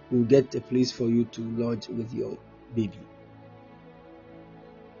 We'll get a place for you to lodge with your baby.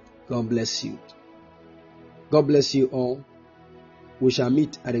 God bless you. God bless you all. We shall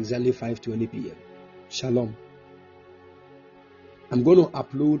meet at exactly 5:20 p.m. Shalom. I'm going to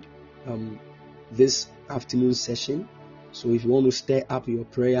upload this afternoon session. So if you want to stir up your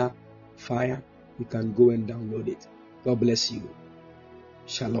prayer fire, you can go and download it. God bless you.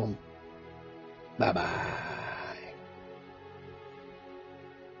 Shalom. Bye-bye.